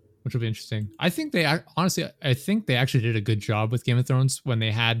 which will be interesting. I think they actually did a good job with Game of Thrones when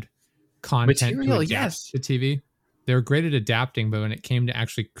they had content material, to adapt to TV. They were great at adapting, but when it came to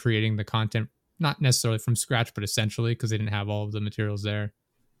actually creating the content, not necessarily from scratch, but essentially because they didn't have all of the materials there,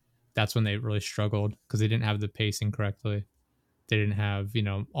 that's when they really struggled because they didn't have the pacing correctly. They didn't have,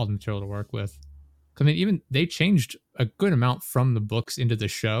 all the material to work with. I mean, even they changed a good amount from the books into the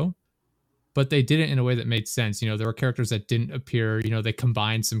show, but they did it in a way that made sense. There were characters that didn't appear. They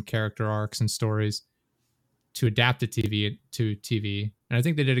combined some character arcs and stories to adapt to TV, and I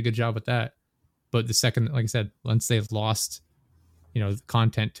think they did a good job with that. But the second, like I said, once they've lost,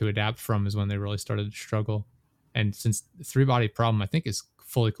 content to adapt from, is when they really started to struggle. And since the Three Body Problem, I think, is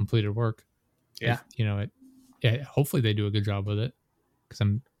fully completed work. Yeah. Hopefully they do a good job with it, because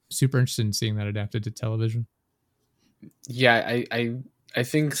I'm super interested in seeing that adapted to television. Yeah, I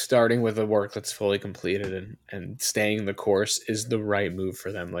think starting with a work that's fully completed and staying the course is the right move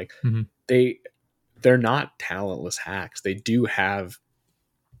for them. Like, they're not talentless hacks. They do have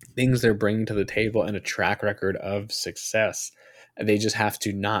things they're bringing to the table and a track record of success. And they just have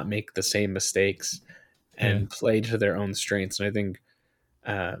to not make the same mistakes and play to their own strengths. And I think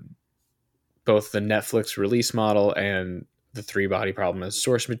both the Netflix release model and the Three Body Problem as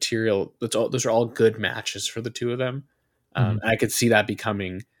source material, those are all good matches for the two of them. And I could see that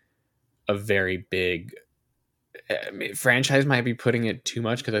becoming a very big franchise. Might be putting it too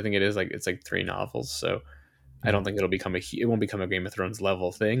much, because I think it's like 3 novels. So I don't think it won't become a Game of Thrones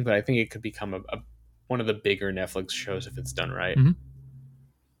level thing, but I think it could become a one of the bigger Netflix shows if it's done right.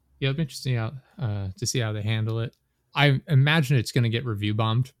 Yeah, it'll be interesting to see how they handle it. I imagine it's going to get review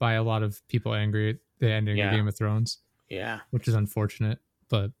bombed by a lot of people angry at the ending of Game of Thrones. Yeah, which is unfortunate,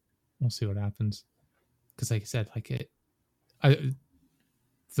 but we'll see what happens. Because, like I said,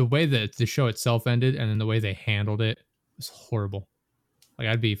 the way that the show itself ended and then the way they handled it was horrible. Like,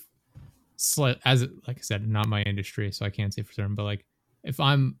 I'd be like I said, not my industry, so I can't say for certain. But like, if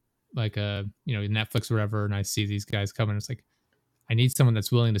I'm like Netflix or whatever, and I see these guys coming, it's like, I need someone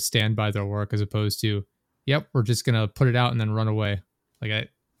that's willing to stand by their work, as opposed to, yep, we're just gonna put it out and then run away. Like,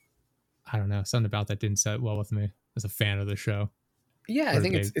 I don't know, something about that didn't set well with me as a fan of the show. Yeah, I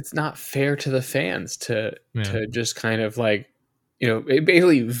think it's not fair to the fans to just kind of like,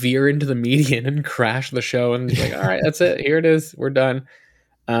 basically veer into the median and crash the show and be like, all right, that's it, here it is, we're done.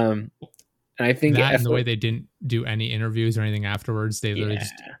 And I think that, and the way they didn't do any interviews or anything afterwards, they literally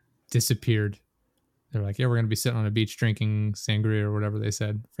just disappeared. They're like, yeah, we're gonna be sitting on a beach drinking sangria or whatever they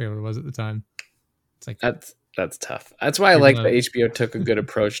said. I forget what it was at the time. It's like, that's tough. That's why I like that HBO took a good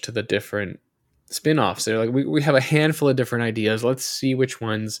approach to the different spin-offs. They're like, we have a handful of different ideas. Let's see which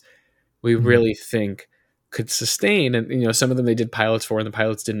ones we really think could sustain. And some of them they did pilots for, and the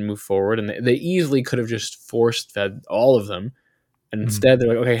pilots didn't move forward, and they easily could have just forced fed all of them. And instead they're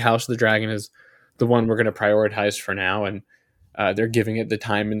like, okay, House of the Dragon is the one we're going to prioritize for now, and they're giving it the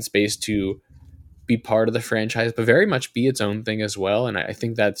time and space to be part of the franchise, but very much be its own thing as well. And I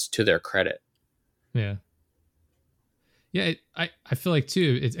think that's to their credit. Yeah, I feel like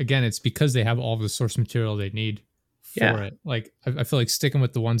too, it's because they have all the source material they need for it. Like, I feel like sticking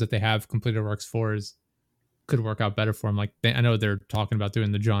with the ones that they have completed works for could work out better for them. Like, I know they're talking about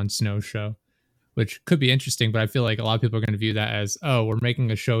doing the Jon Snow show, which could be interesting, but I feel like a lot of people are going to view that as, oh, we're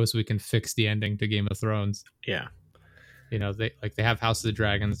making a show so we can fix the ending to Game of Thrones. Yeah. They have House of the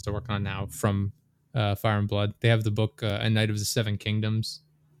Dragon that they're working on now from Fire and Blood. They have the book A Night of the Seven Kingdoms,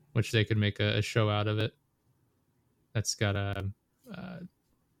 which they could make a show out of it. That's got a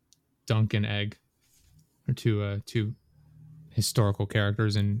Dunk and Egg, or two historical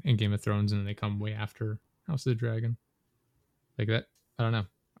characters in Game of Thrones, and then they come way after House of the Dragon. Like that, I don't know.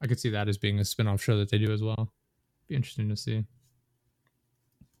 I could see that as being a spin-off show that they do as well. Be interesting to see.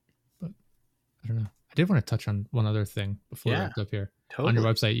 But I don't know. I did want to touch on one other thing before we wrapped up here. Totally. On your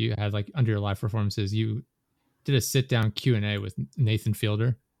website, you had, like, under your live performances, you did a sit-down Q&A with Nathan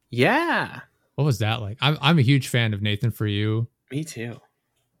Fielder. Yeah. What was that like? I'm a huge fan of Nathan For You. Me too.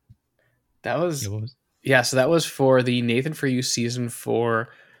 That was so that was for the Nathan For You season 4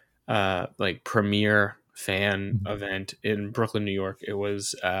 like premiere fan event in Brooklyn, New York. It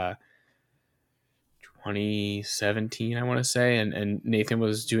was 2017, I want to say, and Nathan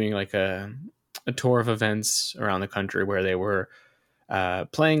was doing like a tour of events around the country where they were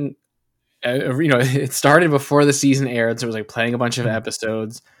playing. It started before the season aired, so it was like playing a bunch of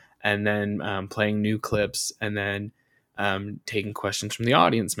episodes, and then playing new clips, and then taking questions from the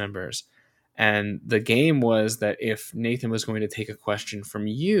audience members. And the game was that if Nathan was going to take a question from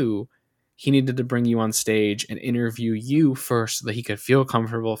you, he needed to bring you on stage and interview you first so that he could feel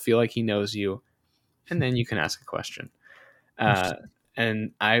comfortable, feel like he knows you, and then you can ask a question.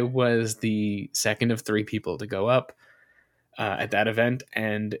 And I was the second of 3 people to go up at that event,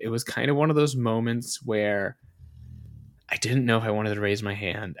 and it was kind of one of those moments where I didn't know if I wanted to raise my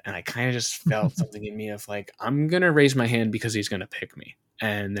hand, and I kind of just felt something in me of like, I'm going to raise my hand because he's going to pick me.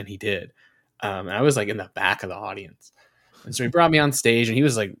 And then he did. And I was like in the back of the audience. And so he brought me on stage, and he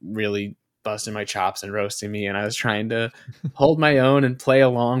was like really busting my chops and roasting me. And I was trying to hold my own and play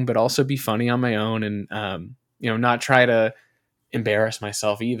along, but also be funny on my own, and, not try to embarrass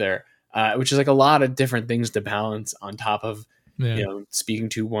myself either, which is like a lot of different things to balance on top of, speaking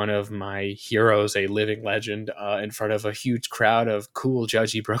to one of my heroes, a living legend, in front of a huge crowd of cool,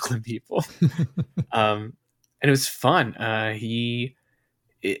 judgy Brooklyn people. And it was fun. He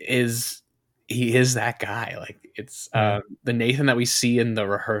is that guy. Like, it's the Nathan that we see in the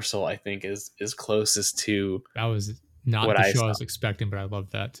rehearsal, I think is closest to that was not what the I show saw. I was expecting, but I love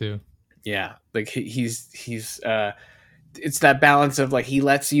that too. Yeah, like he's it's that balance of like, he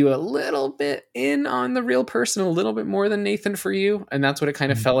lets you a little bit in on the real person, a little bit more than Nathan For You, and that's what it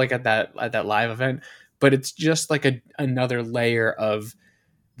kind of felt like at that live event. But it's just like another layer of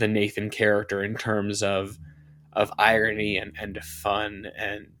the Nathan character in terms of irony and fun,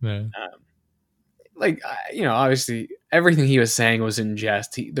 and obviously everything he was saying was in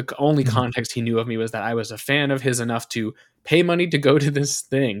jest. The only context he knew of me was that I was a fan of his enough to pay money to go to this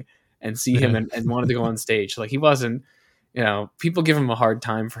thing and see him, and wanted to go on stage. Like, he wasn't, people give him a hard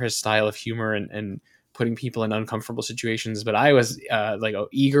time for his style of humor and putting people in uncomfortable situations, but I was like an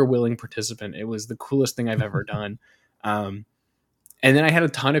eager, willing participant. It was the coolest thing I've ever done. And then I had a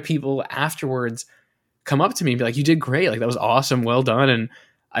ton of people afterwards come up to me and be like, "You did great. Like, that was awesome. Well done." And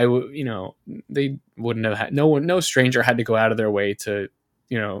they wouldn't have had, no stranger had to go out of their way to,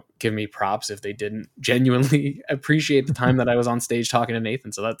 give me props if they didn't genuinely appreciate the time that I was on stage talking to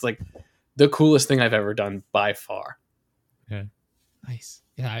Nathan. So that's like the coolest thing I've ever done by far. Yeah. Nice.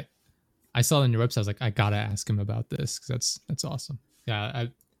 Yeah. I saw it on your website. I was like, I gotta ask him about this, because that's awesome. Yeah.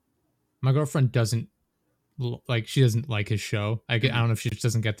 My girlfriend doesn't like his show. I don't know if she just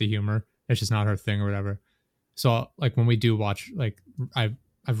doesn't get the humor. It's just not her thing or whatever. So like when we do watch, like I've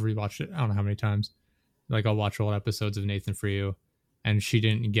rewatched it, I don't know how many times. Like, I'll watch old episodes of Nathan For You, and she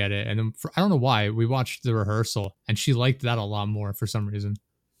didn't get it. And then I don't know why, we watched the rehearsal and she liked that a lot more for some reason.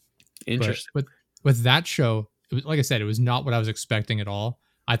 Interesting. But with that show, it was, like I said, it was not what I was expecting at all.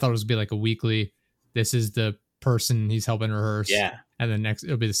 I thought it was gonna be like a weekly, this is the person he's helping rehearse. Yeah. And then next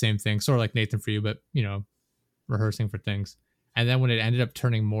it'll be the same thing. Sort of like Nathan For You, but rehearsing for things. And then when it ended up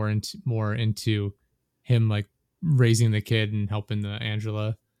turning more into him like raising the kid and helping the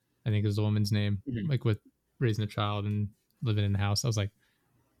Angela, I think is the woman's name, like with raising the child and living in the house, I was like,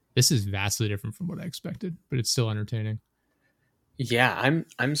 this is vastly different from what I expected, but it's still entertaining. Yeah,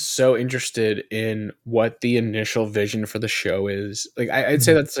 I'm so interested in what the initial vision for the show is. Like, I'd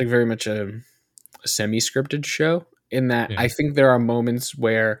say that's like very much a semi-scripted show, in that I think there are moments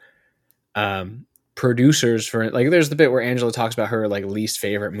where producers, for like, there's the bit where Angela talks about her like least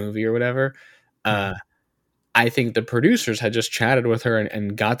favorite movie or whatever. I think the producers had just chatted with her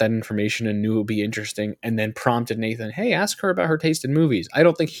and got that information and knew it would be interesting, and then prompted Nathan, "Hey, ask her about her taste in movies." I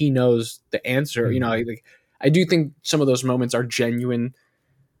don't think he knows the answer. I do think some of those moments are genuine,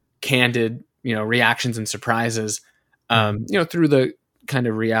 candid, reactions and surprises, through the kind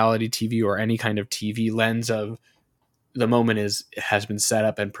of reality TV or any kind of TV lens of the moment has been set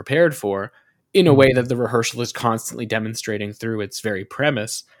up and prepared for, in a way that the rehearsal is constantly demonstrating through its very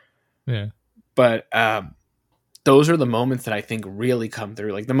premise. Yeah. But those are the moments that I think really come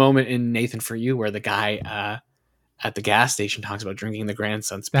through. Like the moment in Nathan For You where the guy at the gas station talks about drinking the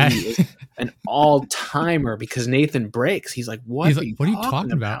grandson's pee is an all-timer, because Nathan breaks. He's like, what are you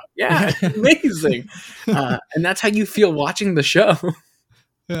talking about? Yeah, it's amazing. And that's how you feel watching the show.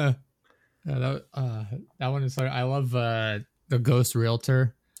 Yeah. That one is like, I love the Ghost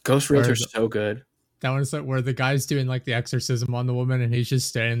Realtor. Ghost Realtor's so good. That one is like where the guy's doing like the exorcism on the woman, and he's just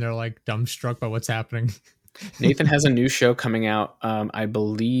standing there like dumbstruck by what's happening. Nathan has a new show coming out, I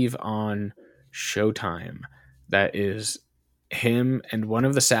believe on Showtime, that is him and one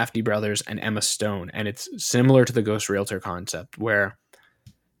of the Safdie brothers and Emma Stone. And it's similar to the Ghost Realtor concept, where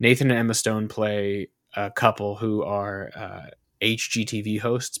Nathan and Emma Stone play a couple who are HGTV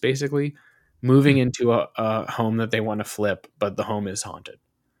hosts, basically, moving into a home that they want to flip, but the home is haunted.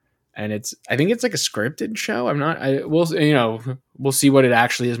 And I think it's like a scripted show. We'll see what it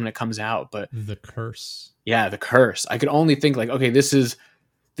actually is when it comes out. But The Curse. Yeah, The Curse. I could only think like, okay, this is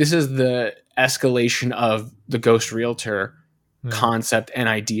the escalation of the Ghost Realtor concept and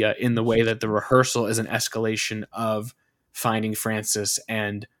idea, in the way that the rehearsal is an escalation of Finding Francis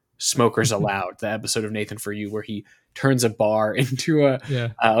and Smokers Aloud, the episode of Nathan For You where he turns a bar into a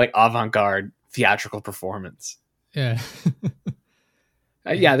like avant-garde theatrical performance. Yeah.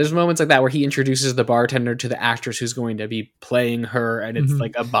 There's moments like that where he introduces the bartender to the actress who's going to be playing her, and it's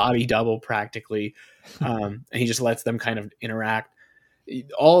like a body double practically. And he just lets them kind of interact.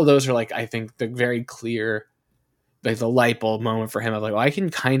 all of those are like, I think the very clear, like the light bulb moment for him of like, well, I can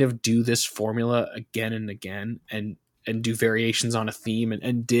kind of do this formula again and again and do variations on a theme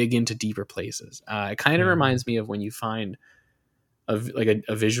and dig into deeper places. It kind of Yeah. reminds me of when you find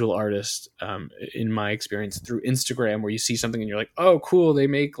a visual artist, in my experience through Instagram, where you see something and you're like, oh, cool. They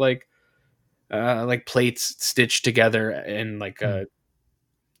make like plates stitched together and like, Mm.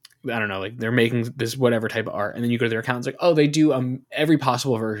 I don't know, like they're making this whatever type of art, and then you go to their account, it's like, oh, they do every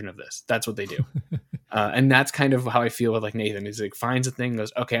possible version of this. That's what they do, and that's kind of how I feel with like Nathan. Is like finds a thing,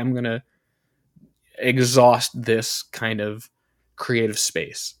 goes, okay, I'm gonna exhaust this kind of creative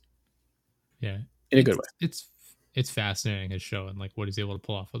space Yeah. in a good way. It's fascinating his show and like what he's able to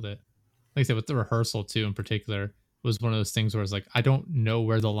pull off with it. Like I said, with the rehearsal too in particular, was one of those things where it's like I don't know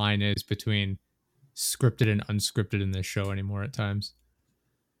where the line is between scripted and unscripted in this show anymore at times.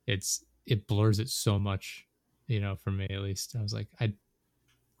 It blurs it so much, for me at least. I was like,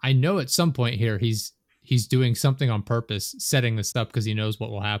 I know at some point here he's doing something on purpose, setting this up because he knows what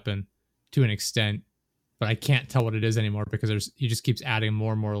will happen to an extent, but I can't tell what it is anymore because he just keeps adding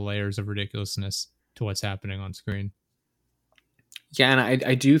more and more layers of ridiculousness to what's happening on screen. Yeah, and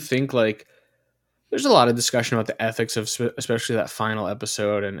I do think like there's a lot of discussion about the ethics of especially that final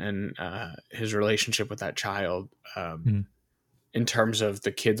episode and his relationship with that child, Mhm. in terms of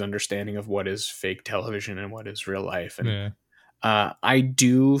the kid's understanding of what is fake television and what is real life. And Yeah. I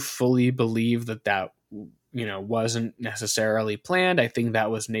do fully believe that wasn't necessarily planned. I think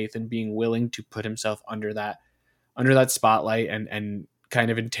that was Nathan being willing to put himself under that spotlight and kind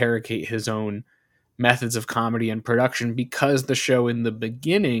of interrogate his own methods of comedy and production, because the show in the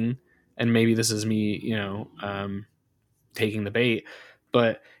beginning, and maybe this is me, taking the bait,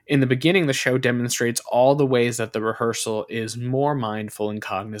 but in the beginning, the show demonstrates all the ways that the rehearsal is more mindful and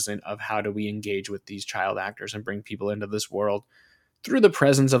cognizant of how do we engage with these child actors and bring people into this world through the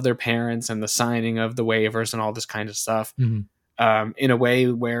presence of their parents and the signing of the waivers and all this kind of stuff, Mhm. in a way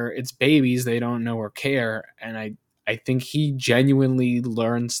where it's babies, they don't know or care. And I think he genuinely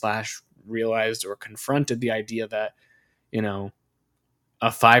learned / realized or confronted the idea that,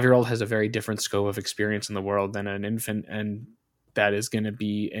 a 5-year-old has a very different scope of experience in the world than an infant, and that is going to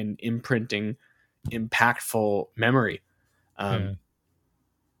be an imprinting, impactful memory. Yeah.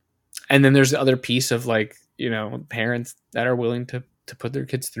 And then there's the other piece of like, parents that are willing to put their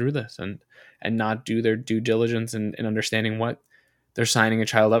kids through this and not do their due diligence in understanding what they're signing a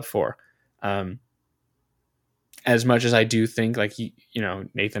child up for. As much as I do think like,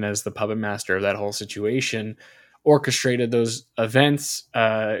 Nathan, as the puppet master of that whole situation, orchestrated those events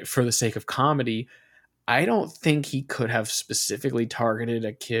for the sake of comedy, I don't think he could have specifically targeted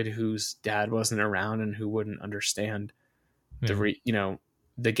a kid whose dad wasn't around and who wouldn't understand Yeah.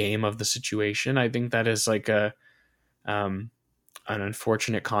 the game of the situation. I think that is like an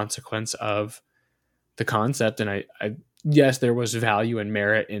unfortunate consequence of the concept. And I yes, there was value and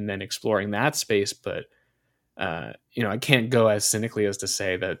merit in then exploring that space, but I can't go as cynically as to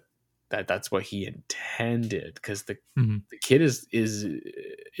say that's what he intended, because Mhm. the kid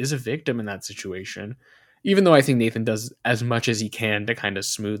is a victim in that situation, even though I think Nathan does as much as he can to kind of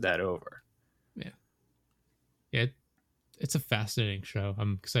smooth that over. Yeah. Yeah. It's a fascinating show.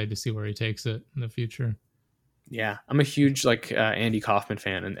 I'm excited to see where he takes it in the future. Yeah, I'm a huge like Andy Kaufman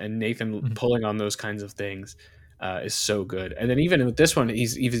fan, and Nathan Mhm. pulling on those kinds of things is so good. And then even with this one,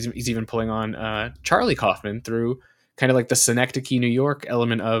 he's even pulling on Charlie Kaufman through kind of like the Synecdoche, New York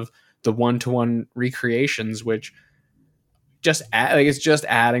element of the one-to-one recreations, which it's just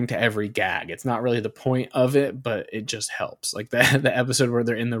adding to every gag. It's not really the point of it, but it just helps. Like the episode where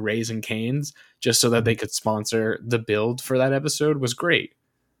they're in the Raising Canes, just so that they Mhm. could sponsor the build for that episode, was great.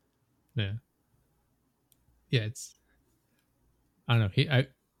 Yeah. Yeah. I don't know.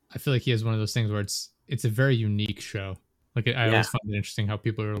 I feel like he has one of those things where it's a very unique show. Like I Yeah, always find it interesting how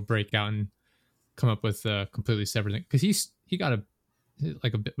people will break out and come up with a completely separate thing, because he got a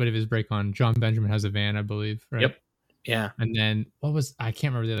bit of his break on John Benjamin Has a Van, I believe, right? yep, yeah, And then I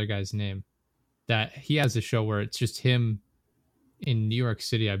can't remember the other guy's name, that he has a show where it's just him in New York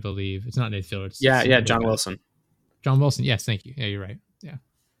City, I believe. It's not Nate Fielder, it's some yeah. other John guy. Wilson. John Wilson. Yes, thank you. Yeah, you're right. Yeah.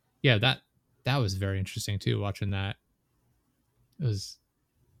 Yeah, that was very interesting too, watching that. It was,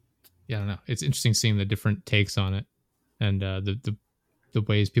 yeah, I don't know. It's interesting seeing the different takes on it, and the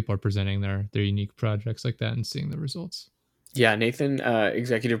ways people are presenting their unique projects like that and seeing the results. Yeah, Nathan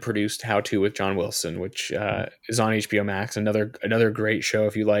executive produced How To with John Wilson, which Mm. is on HBO Max. Another great show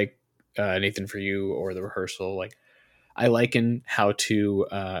if you like Nathan For You or The Rehearsal. Like I liken How To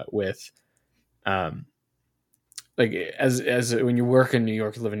with um, like as when you work in New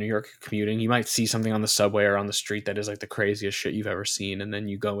York, you live in New York, commuting, you might see something on the subway or on the street that is like the craziest shit you've ever seen, and then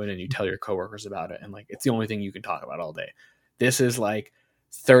you go in and you tell your coworkers about it, and like it's the only thing you can talk about all day. This is like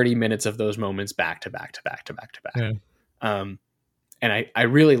 30 minutes of those moments back to back to back to back to back. Yeah. And I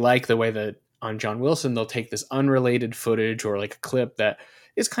really like the way that on John Wilson they'll take this unrelated footage or like a clip that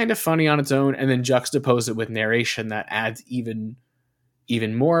is kind of funny on its own, and then juxtapose it with narration that adds even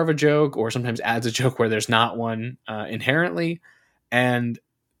more of a joke, or sometimes adds a joke where there's not one inherently. And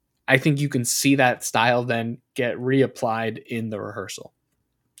I think you can see that style then get reapplied in the rehearsal.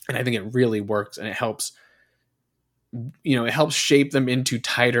 And I think it really works, and it helps, it helps shape them into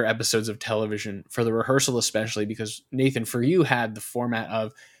tighter episodes of television for the rehearsal, especially because Nathan, for you, had the format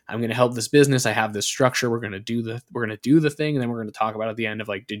of, I'm going to help this business. I have this structure. We're going to do the thing. And then we're going to talk about at the end of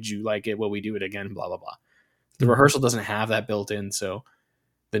like, did you like it? Will we do it again? Blah, blah, blah. The rehearsal doesn't have that built in. So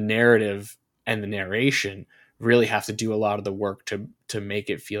the narrative and the narration really have to do a lot of the work to make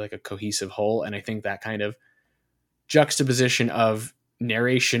it feel like a cohesive whole. And I think that kind of juxtaposition of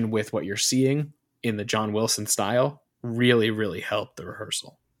narration with what you're seeing in the John Wilson style really, really helped the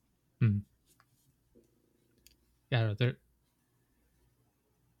rehearsal. Yeah,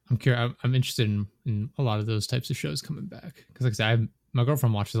 I'm curious. I'm interested in a lot of those types of shows coming back, because like I said, my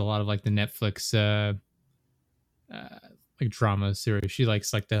girlfriend watches a lot of like the Netflix like drama series. She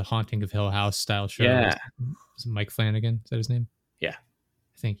likes like the Haunting of Hill House style shows. Yeah. Is it Mike Flanagan? Is that his name? Yeah.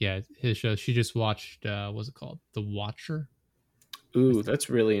 I think, yeah, his show. She just watched, what's it called? The Watcher. Ooh, that's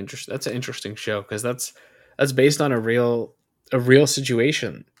really interesting. That's an interesting show, because that's based on a real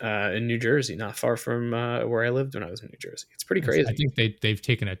situation in New Jersey, not far from where I lived when I was in New Jersey. It's pretty crazy. I think they've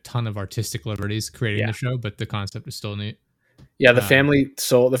taken a ton of artistic liberties creating the show, but the concept is still neat. Yeah, the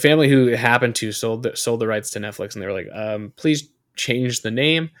family who it happened to sold the rights to Netflix, and they were like, please change the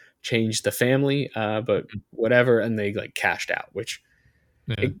name, change the family, but whatever, and they like cashed out. Which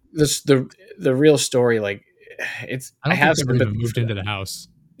the real story, like it's I don't think they even moved into the house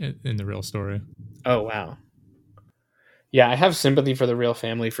in the real story. Oh wow. Yeah, I have sympathy for the real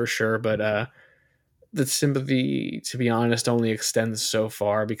family for sure, but the sympathy, to be honest, only extends so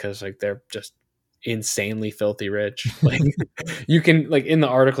far, because like they're just insanely filthy rich. Like you can, like in the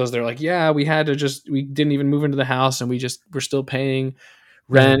articles they're like, yeah, we didn't even move into the house, and we're still paying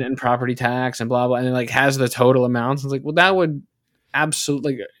rent and property tax and blah blah, and it like has the total amounts. It's like, well, that would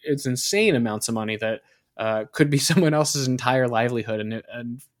absolutely, it's insane amounts of money that could be someone else's entire livelihood,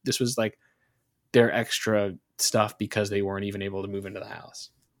 and this was like their extra stuff because they weren't even able to move into the house.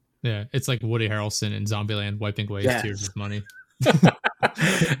 Yeah, it's like Woody Harrelson in Zombieland wiping away his tears with money.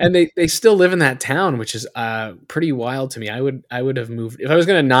 And they still live in that town, which is pretty wild to me. I would have moved if I was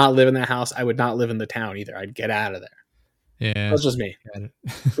going to not live in that house. I would not live in the town either. I'd get out of there. Yeah, that's just me.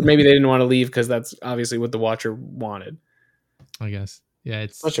 But maybe they didn't want to leave because that's obviously what the Watcher wanted. I guess. Yeah,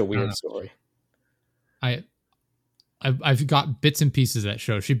 it's such a weird story. I've got bits and pieces of that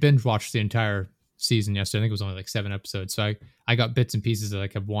show. She binge watched the entire season yesterday. I think it was only like 7 episodes. So I got bits and pieces that I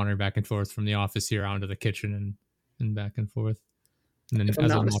kept wandering back and forth from the office here onto the kitchen and back and forth. And then, if I'm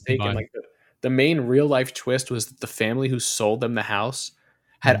not mistaken, like the main real life twist was that the family who sold them the house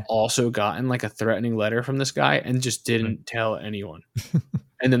had also gotten like a threatening letter from this guy and just didn't tell anyone.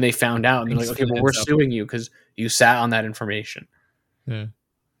 And then they found out, and they're like, okay, well, we're suing you because you sat on that information. Yeah.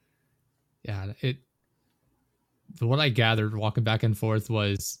 Yeah. What I gathered walking back and forth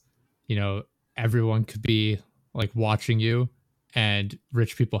was, everyone could be like watching you, and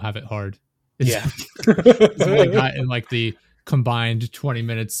rich people have it hard. Yeah. What I got in like the combined 20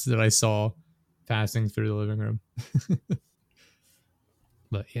 minutes that I saw passing through the living room.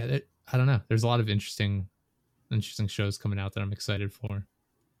 But yeah, I don't know. There's a lot of interesting shows coming out that I'm excited for.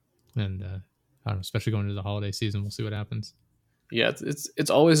 And I don't know, especially going into the holiday season, we'll see what happens. Yeah, it's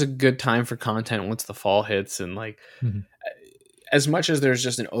always a good time for content once the fall hits, and like as much as there's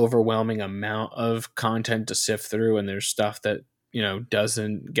just an overwhelming amount of content to sift through, and there's stuff that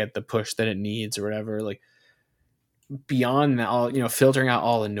doesn't get the push that it needs or whatever, like beyond that, all filtering out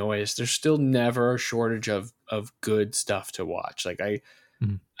all the noise, there's still never a shortage of good stuff to watch. Like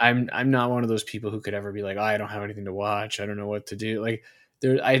I'm not one of those people who could ever be like, I don't have anything to watch, I don't know what to do. Like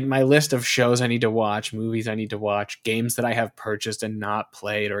my list of shows I need to watch, movies I need to watch, games that I have purchased and not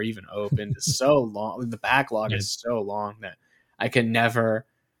played or even opened is so long. The backlog is so long that I can never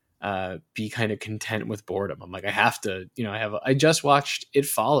be kind of content with boredom. I'm like, I have to, I just watched It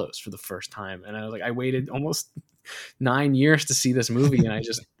Follows for the first time, and I was like, I waited almost 9 years to see this movie, and I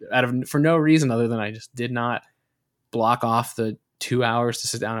just for no reason other than I just did not block off the 2 hours to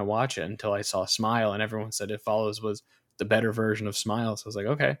sit down and watch it until I saw Smile, and everyone said It Follows was the better version of Smile. So I was like,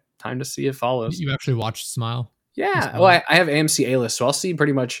 okay, time to see It Follows. You actually watched Smile? Yeah. Well, I have AMC A list, so I'll see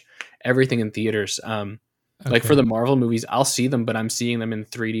pretty much everything in theaters. Like for Okay. the Marvel movies, I'll see them, but I'm seeing them in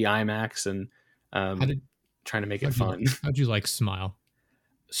 3D IMAX and How um, did trying to make it how'd you fun. how'd you like Smile?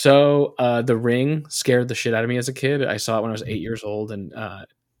 So The Ring scared the shit out of me as a kid. I saw it when I was 8 years old, and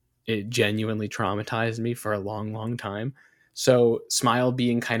it genuinely traumatized me for a long, long time. So Smile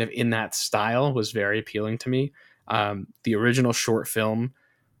being kind of in that style was very appealing to me. The original short film,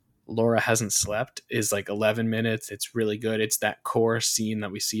 Laura Hasn't Slept, is like 11 minutes. It's really good. It's that core scene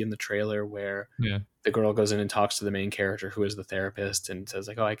that we see in the trailer where Yeah. the girl goes in and talks to the main character who is the therapist and says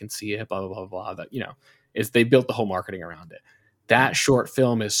like, "Oh, I can see it," blah blah blah blah. That is they built the whole marketing around it. That short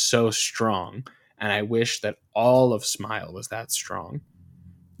film is so strong, and I wish that all of Smile was that strong.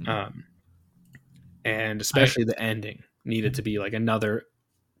 Um, and I especially the ending needed to be like another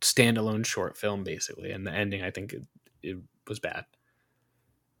standalone short film, basically. And the ending, I think it was bad.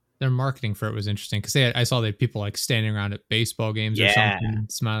 Their marketing for it was interesting because I saw that people like standing around at baseball games or Yeah, something,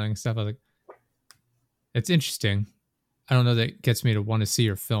 smiling and stuff. I was like, it's interesting. I don't know that it gets me to want to see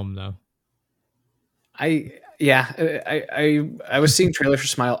your film though. I was seeing trailers for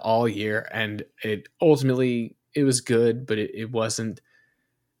Smile all year, and it was good, but it wasn't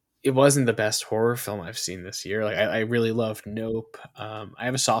the best horror film I've seen this year. Like I really loved Nope. I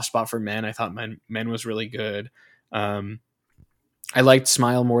have a soft spot for Men. I thought Men was really good. Um, I liked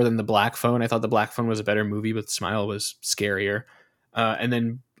Smile more than The Black Phone. I thought The Black Phone was a better movie, but Smile was scarier. And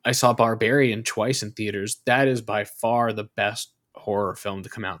then I saw Barbarian twice in theaters. That is by far the best horror film to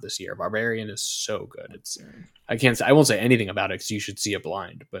come out this year. Barbarian is so good. I won't say anything about it because you should see it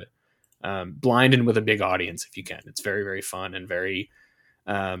blind, but blind and with a big audience if you can. It's very, very fun and very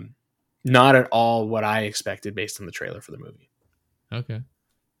not at all what I expected based on the trailer for the movie. Okay.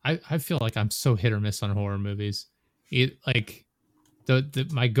 I feel like I'm so hit or miss on horror movies. Like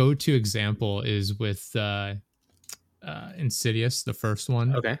my go-to example is with Insidious, the first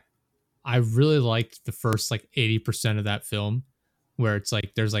one. Okay. I really liked the first like 80% of that film where it's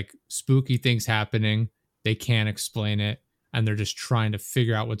like there's like spooky things happening, they can't explain it, and they're just trying to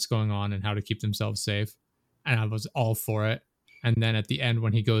figure out what's going on and how to keep themselves safe. And I was all for it. And then at the end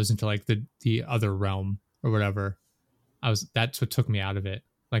when he goes into like the other realm or whatever, that's what took me out of it.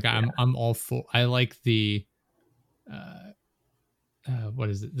 Like I'm all for I like the what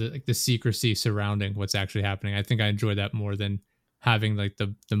is it, like the secrecy surrounding what's actually happening. I think I enjoy that more than having like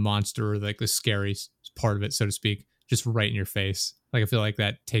the monster or like the scary part of it, so to speak, just right in your face. Like I feel like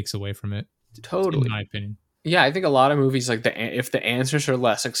that takes away from it, in Totally. my opinion. Yeah, I think a lot of movies like if the answers are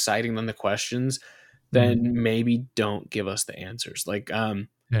less exciting than the questions, Mm, then maybe don't give us the answers. Like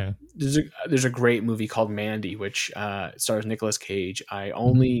yeah. there's a great movie called Mandy, which stars Nicolas Cage.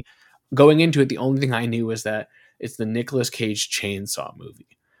 Mhm. Going into it, the only thing I knew was that it's the Nicolas Cage chainsaw movie,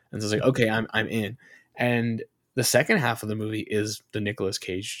 and so I was like, okay, I'm in. And the second half of the movie is the Nicolas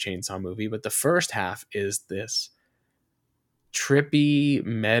Cage chainsaw movie, but the first half is this trippy,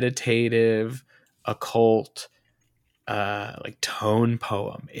 meditative, occult, like tone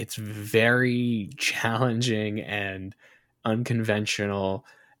poem. It's very challenging and unconventional,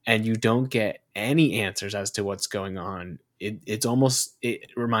 and you don't get any answers as to what's going on. It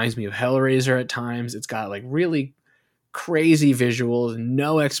reminds me of Hellraiser at times. It's got like really crazy visuals,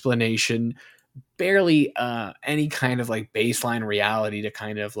 no explanation, barely any kind of like baseline reality to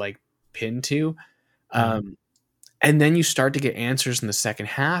kind of like pin to. Yeah. Um, and then you start to get answers in the second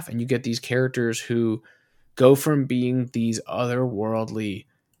half, and you get these characters who go from being these otherworldly,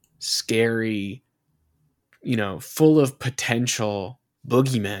 scary, full of potential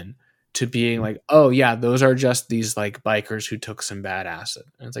boogeymen to being like, oh yeah, those are just these like bikers who took some bad acid.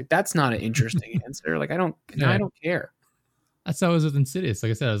 And it's like that's not an interesting answer. Like I Yeah. don't care. That's how I was with Insidious. Like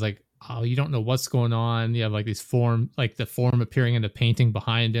I said, I was like, oh, you don't know what's going on. You have like these like the form appearing in the painting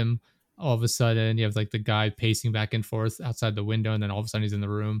behind him. All of a sudden, you have like the guy pacing back and forth outside the window, and then all of a sudden he's in the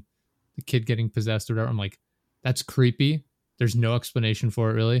room. The kid getting possessed or whatever. I'm like, that's creepy. There's no explanation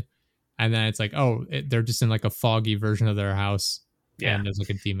for it really. And then it's like, oh, they're just in like a foggy version of their house, Yeah, and there's like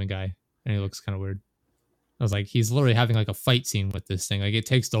a demon guy, and he looks kind of weird. I was like, he's literally having like a fight scene with this thing. Like it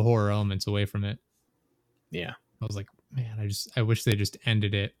takes the horror elements away from it. yeah, I was like, man, I wish they just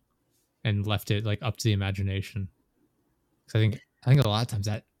ended it and left it like up to the imagination. Because I think a lot of times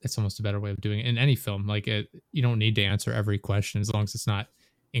that it's almost a better way of doing it in any film. Like you don't need to answer every question as long as it's not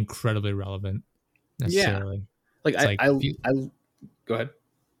incredibly relevant yeah. necessarily. Like It's like if you, I go ahead.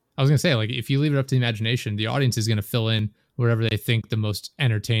 I was gonna say like if you leave it up to the imagination, the audience is gonna fill in whatever they think the most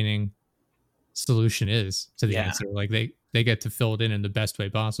entertaining solution is to the Yeah, answer. Like they get to fill it in the best way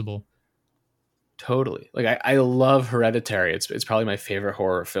possible. totally. Like I love Hereditary. It's probably my favorite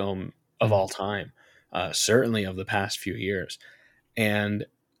horror film of Mm. all time. certainly of the past few years. And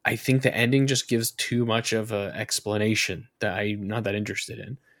I think the ending just gives too much of an explanation that I'm not that interested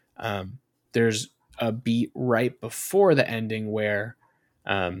in. There's a beat right before the ending where,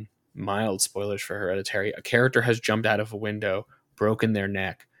 mild spoilers for Hereditary, a character has jumped out of a window, broken their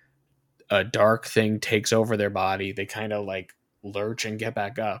neck. A dark thing takes over their body. They kind of like lurch and get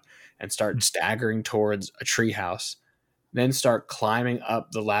back up and start staggering towards a treehouse, then start climbing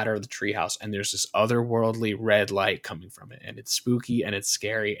up the ladder of the treehouse. And there's this otherworldly red light coming from it. And it's spooky and it's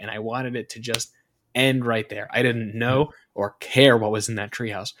scary. And I wanted it to just end right there. I didn't know or care what was in that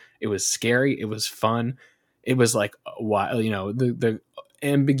treehouse. It was scary. It was fun. It was like, you know, the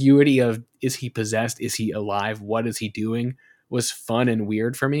ambiguity of, is he possessed? Is he alive? What is he doing? Was fun and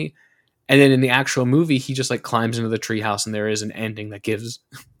weird for me. And then in the actual movie, he just like climbs into the treehouse, and there is an ending that gives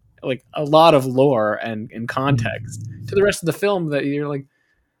like a lot of lore and context to the rest of the film that you're like,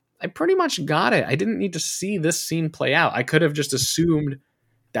 I pretty much got it. I didn't need to see this scene play out. I could have just assumed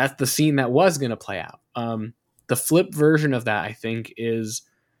that's the scene that was going to play out. The flip version of that, I think, is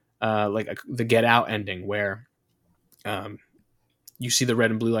the Get Out ending where you see the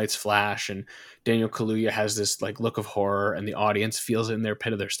red and blue lights flash, and Daniel Kaluuya has this like look of horror, and the audience feels it in their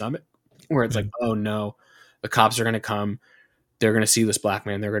pit of their stomach, where it's like, oh no, the cops are going to come. They're going to see this black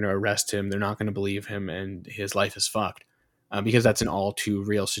man. They're going to arrest him. They're not going to believe him, and his life is fucked, because that's an all too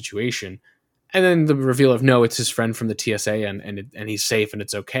real situation. And then the reveal of, no, it's his friend from the TSA, and he's safe and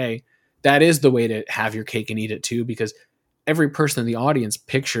it's okay. That is the way to have your cake and eat it too, because every person in the audience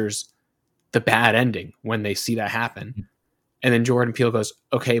pictures the bad ending when they see that happen. And then Jordan Peele goes,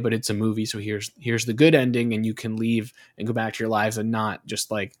 okay, but it's a movie, so here's the good ending, and you can leave and go back to your lives and not just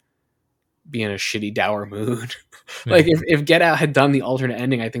like be in a shitty dour mood. Like if Get Out had done the alternate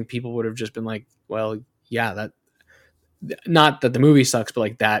ending, I think people would have just been like, well, yeah, that, not that the movie sucks, but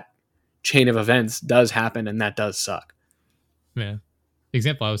like that chain of events does happen, and that does suck. Yeah. The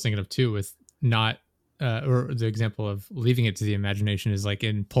example I was thinking of too with not or the example of leaving it to the imagination is like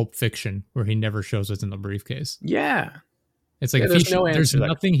in Pulp Fiction, where he never shows what's in the briefcase. Yeah. It's like, there's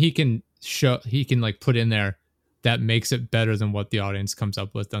nothing he can show, he can like put in there that makes it better than what the audience comes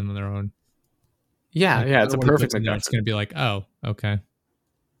up with on their own. Yeah, like, yeah, it's a perfect MacGuffin. It's going to be like, oh, okay.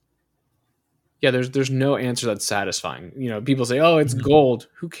 Yeah, there's no answer that's satisfying. You know, people say, oh, it's gold.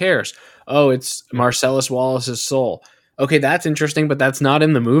 Who cares? Oh, it's Marcellus Wallace's soul. Okay, that's interesting, but that's not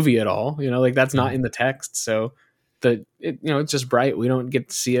in the movie at all. You know, like that's not in the text. So it's just bright. We don't get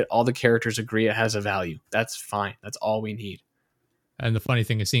to see it. All the characters agree it has a value. That's fine. That's all we need. And the funny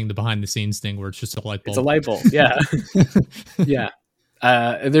thing is seeing the behind the scenes thing where it's just a light bulb. It's a light bulb. Yeah. Yeah.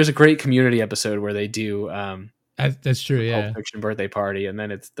 There's a great Community episode where they do that's true. Yeah. Pulp Fiction birthday party, and then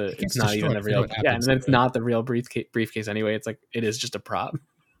it's not even the real. Yeah, and then it's not the real briefcase anyway. It's like it is just a prop.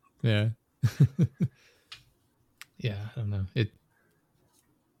 Yeah. Yeah, I don't know. I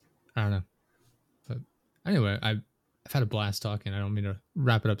don't know. But anyway, I've had a blast talking. I don't mean to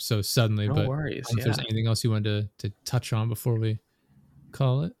wrap it up so suddenly, no but worries. If there's anything else you wanted to touch on before we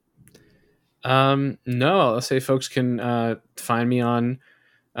call it? No, let's say folks can find me on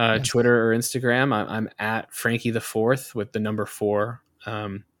Twitter or Instagram. I'm at Frankie the Fourth with the number 4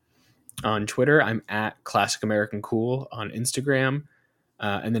 on Twitter. I'm at Classic American Cool on Instagram.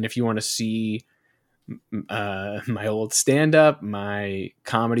 And then if you want to see my old stand-up, my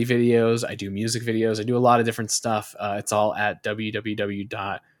comedy videos, I do music videos, I do a lot of different stuff. It's all at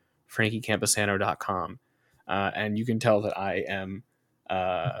www.frankiecamposano.com. And you can tell that I am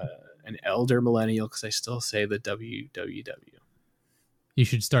an elder millennial because I still say the www. You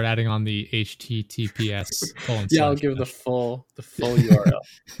should start adding on the HTTPS. Yeah, I'll give the full URL.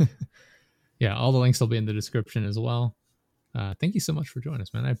 Yeah, all the links will be in the description as well. Thank you so much for joining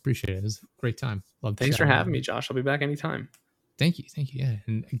us, man. I appreciate it. It was a great time. Thanks for having me, Josh. I'll be back anytime. Thank you. Yeah.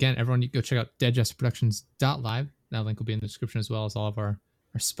 And again, everyone, you go check out deadjesterproductions.live. That link will be in the description as well as all of our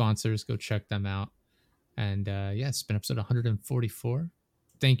sponsors. Go check them out. And it's been episode 144.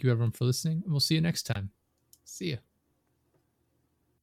 Thank you, everyone, for listening. And we'll see you next time. See ya.